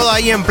visuales y todo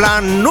ahí en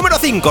plan número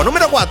 5,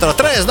 número 4,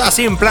 3,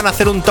 así en plan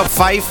hacer un top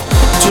 5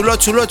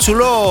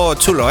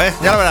 chulo,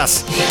 ya lo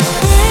verás.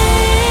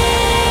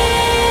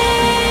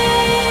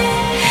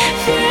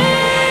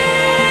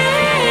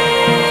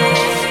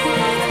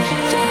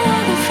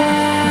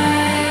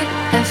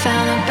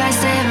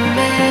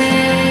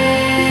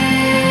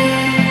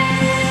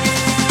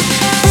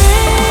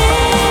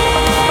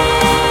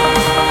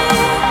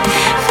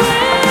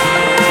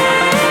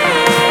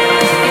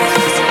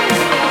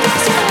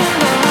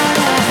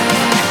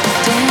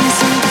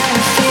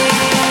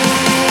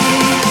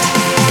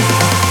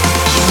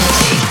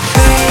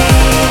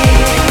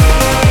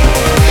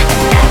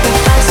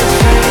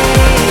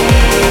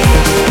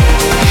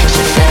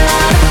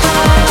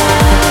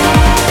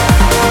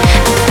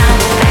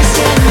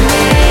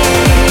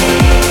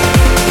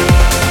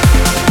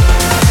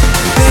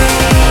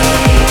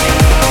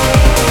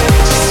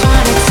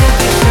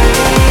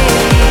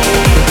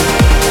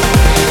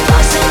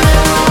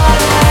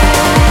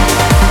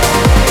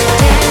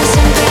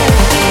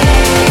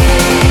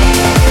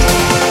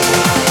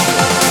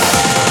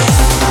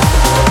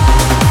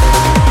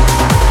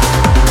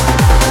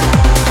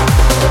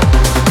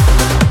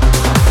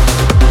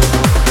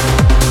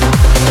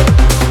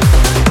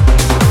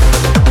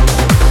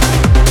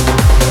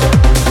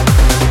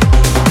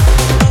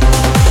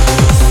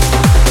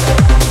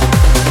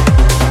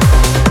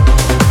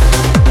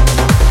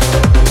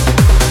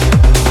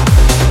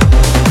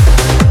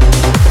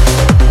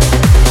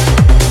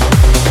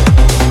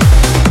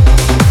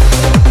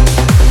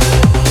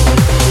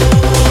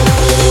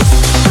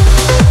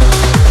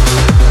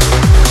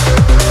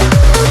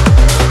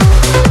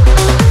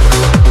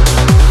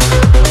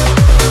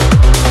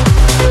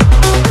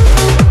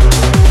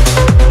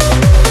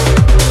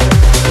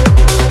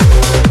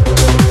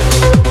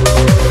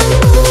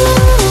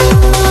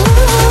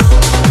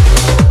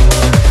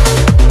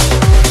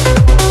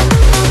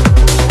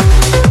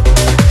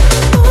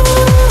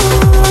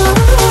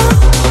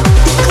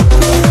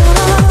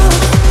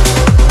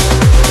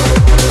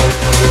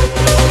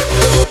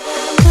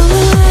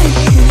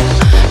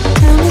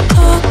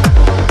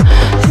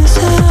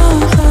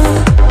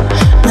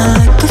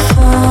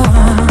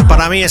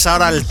 Es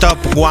ahora el top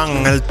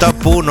one, el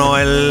top 1,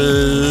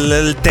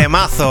 el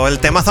temazo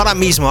ahora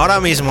mismo,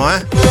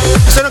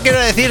 Eso no quiere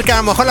decir que a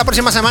lo mejor la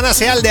próxima semana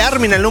sea el de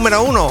Armin, el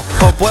número 1,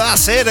 o pueda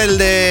ser el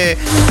de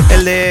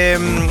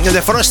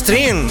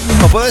Forestrin,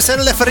 o puede ser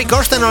el de Ferry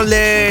Corsten o el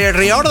de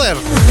Reorder,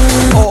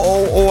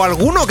 o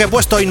alguno que he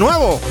puesto hoy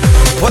nuevo.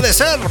 Puede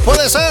ser.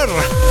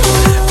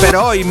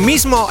 Pero hoy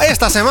mismo,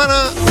 esta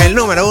semana, el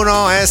número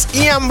 1 es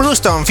Ian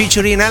Bluestone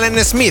featuring Alan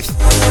Smith,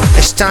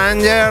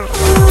 Stranger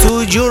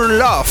to Your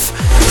Love.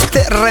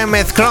 Este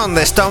remezclón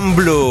de Stone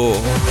Blue.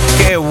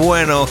 ¡Qué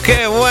bueno!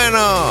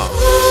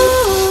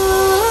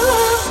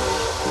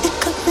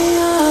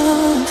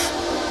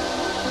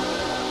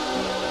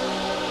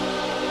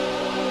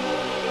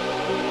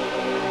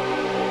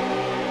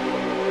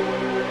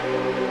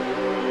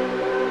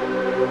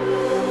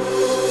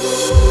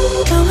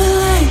 Can we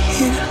lay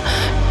here?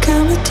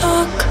 Can we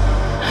talk?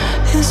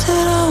 Is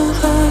it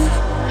over?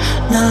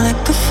 Not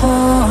like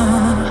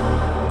before.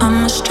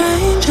 I'm a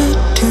stranger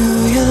to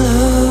your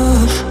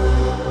love.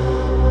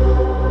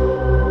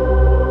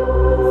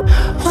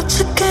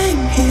 What's a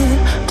game here?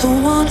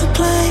 Don't wanna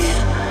play.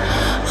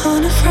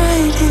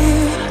 Unafraid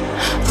here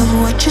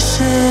of what you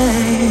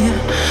say.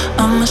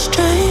 I'm a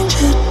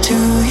stranger to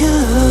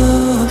your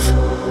love.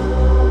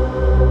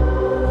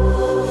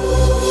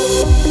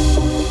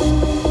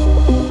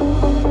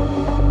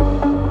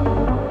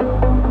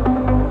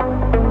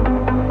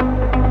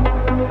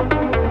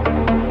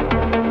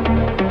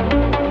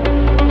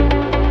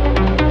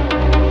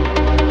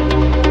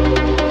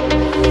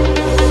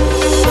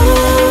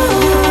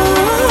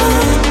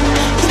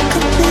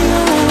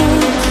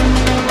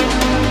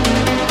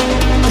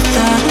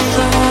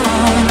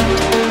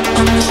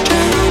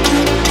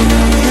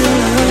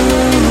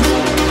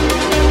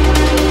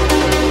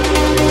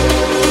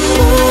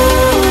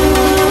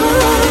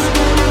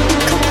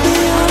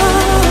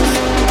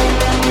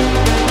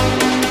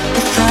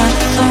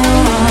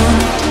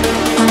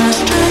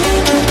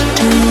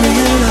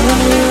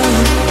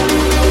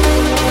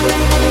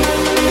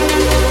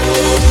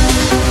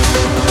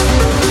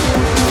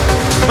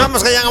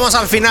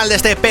 Al final de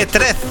este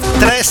EP03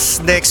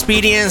 de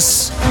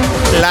Experience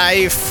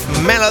Live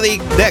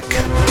Melodic Deck.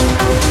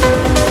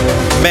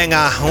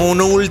 Venga,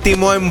 un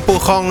último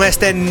empujón,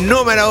 este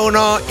número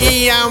 1,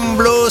 Ian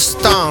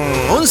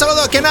Bluestone. Un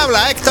saludo a quien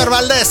habla, Héctor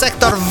Valdés,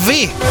 Héctor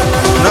V.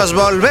 Nos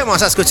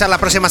volvemos a escuchar la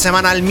próxima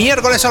semana, el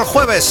miércoles o el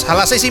jueves a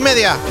las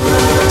 6:30.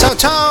 Chao,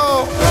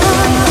 chao.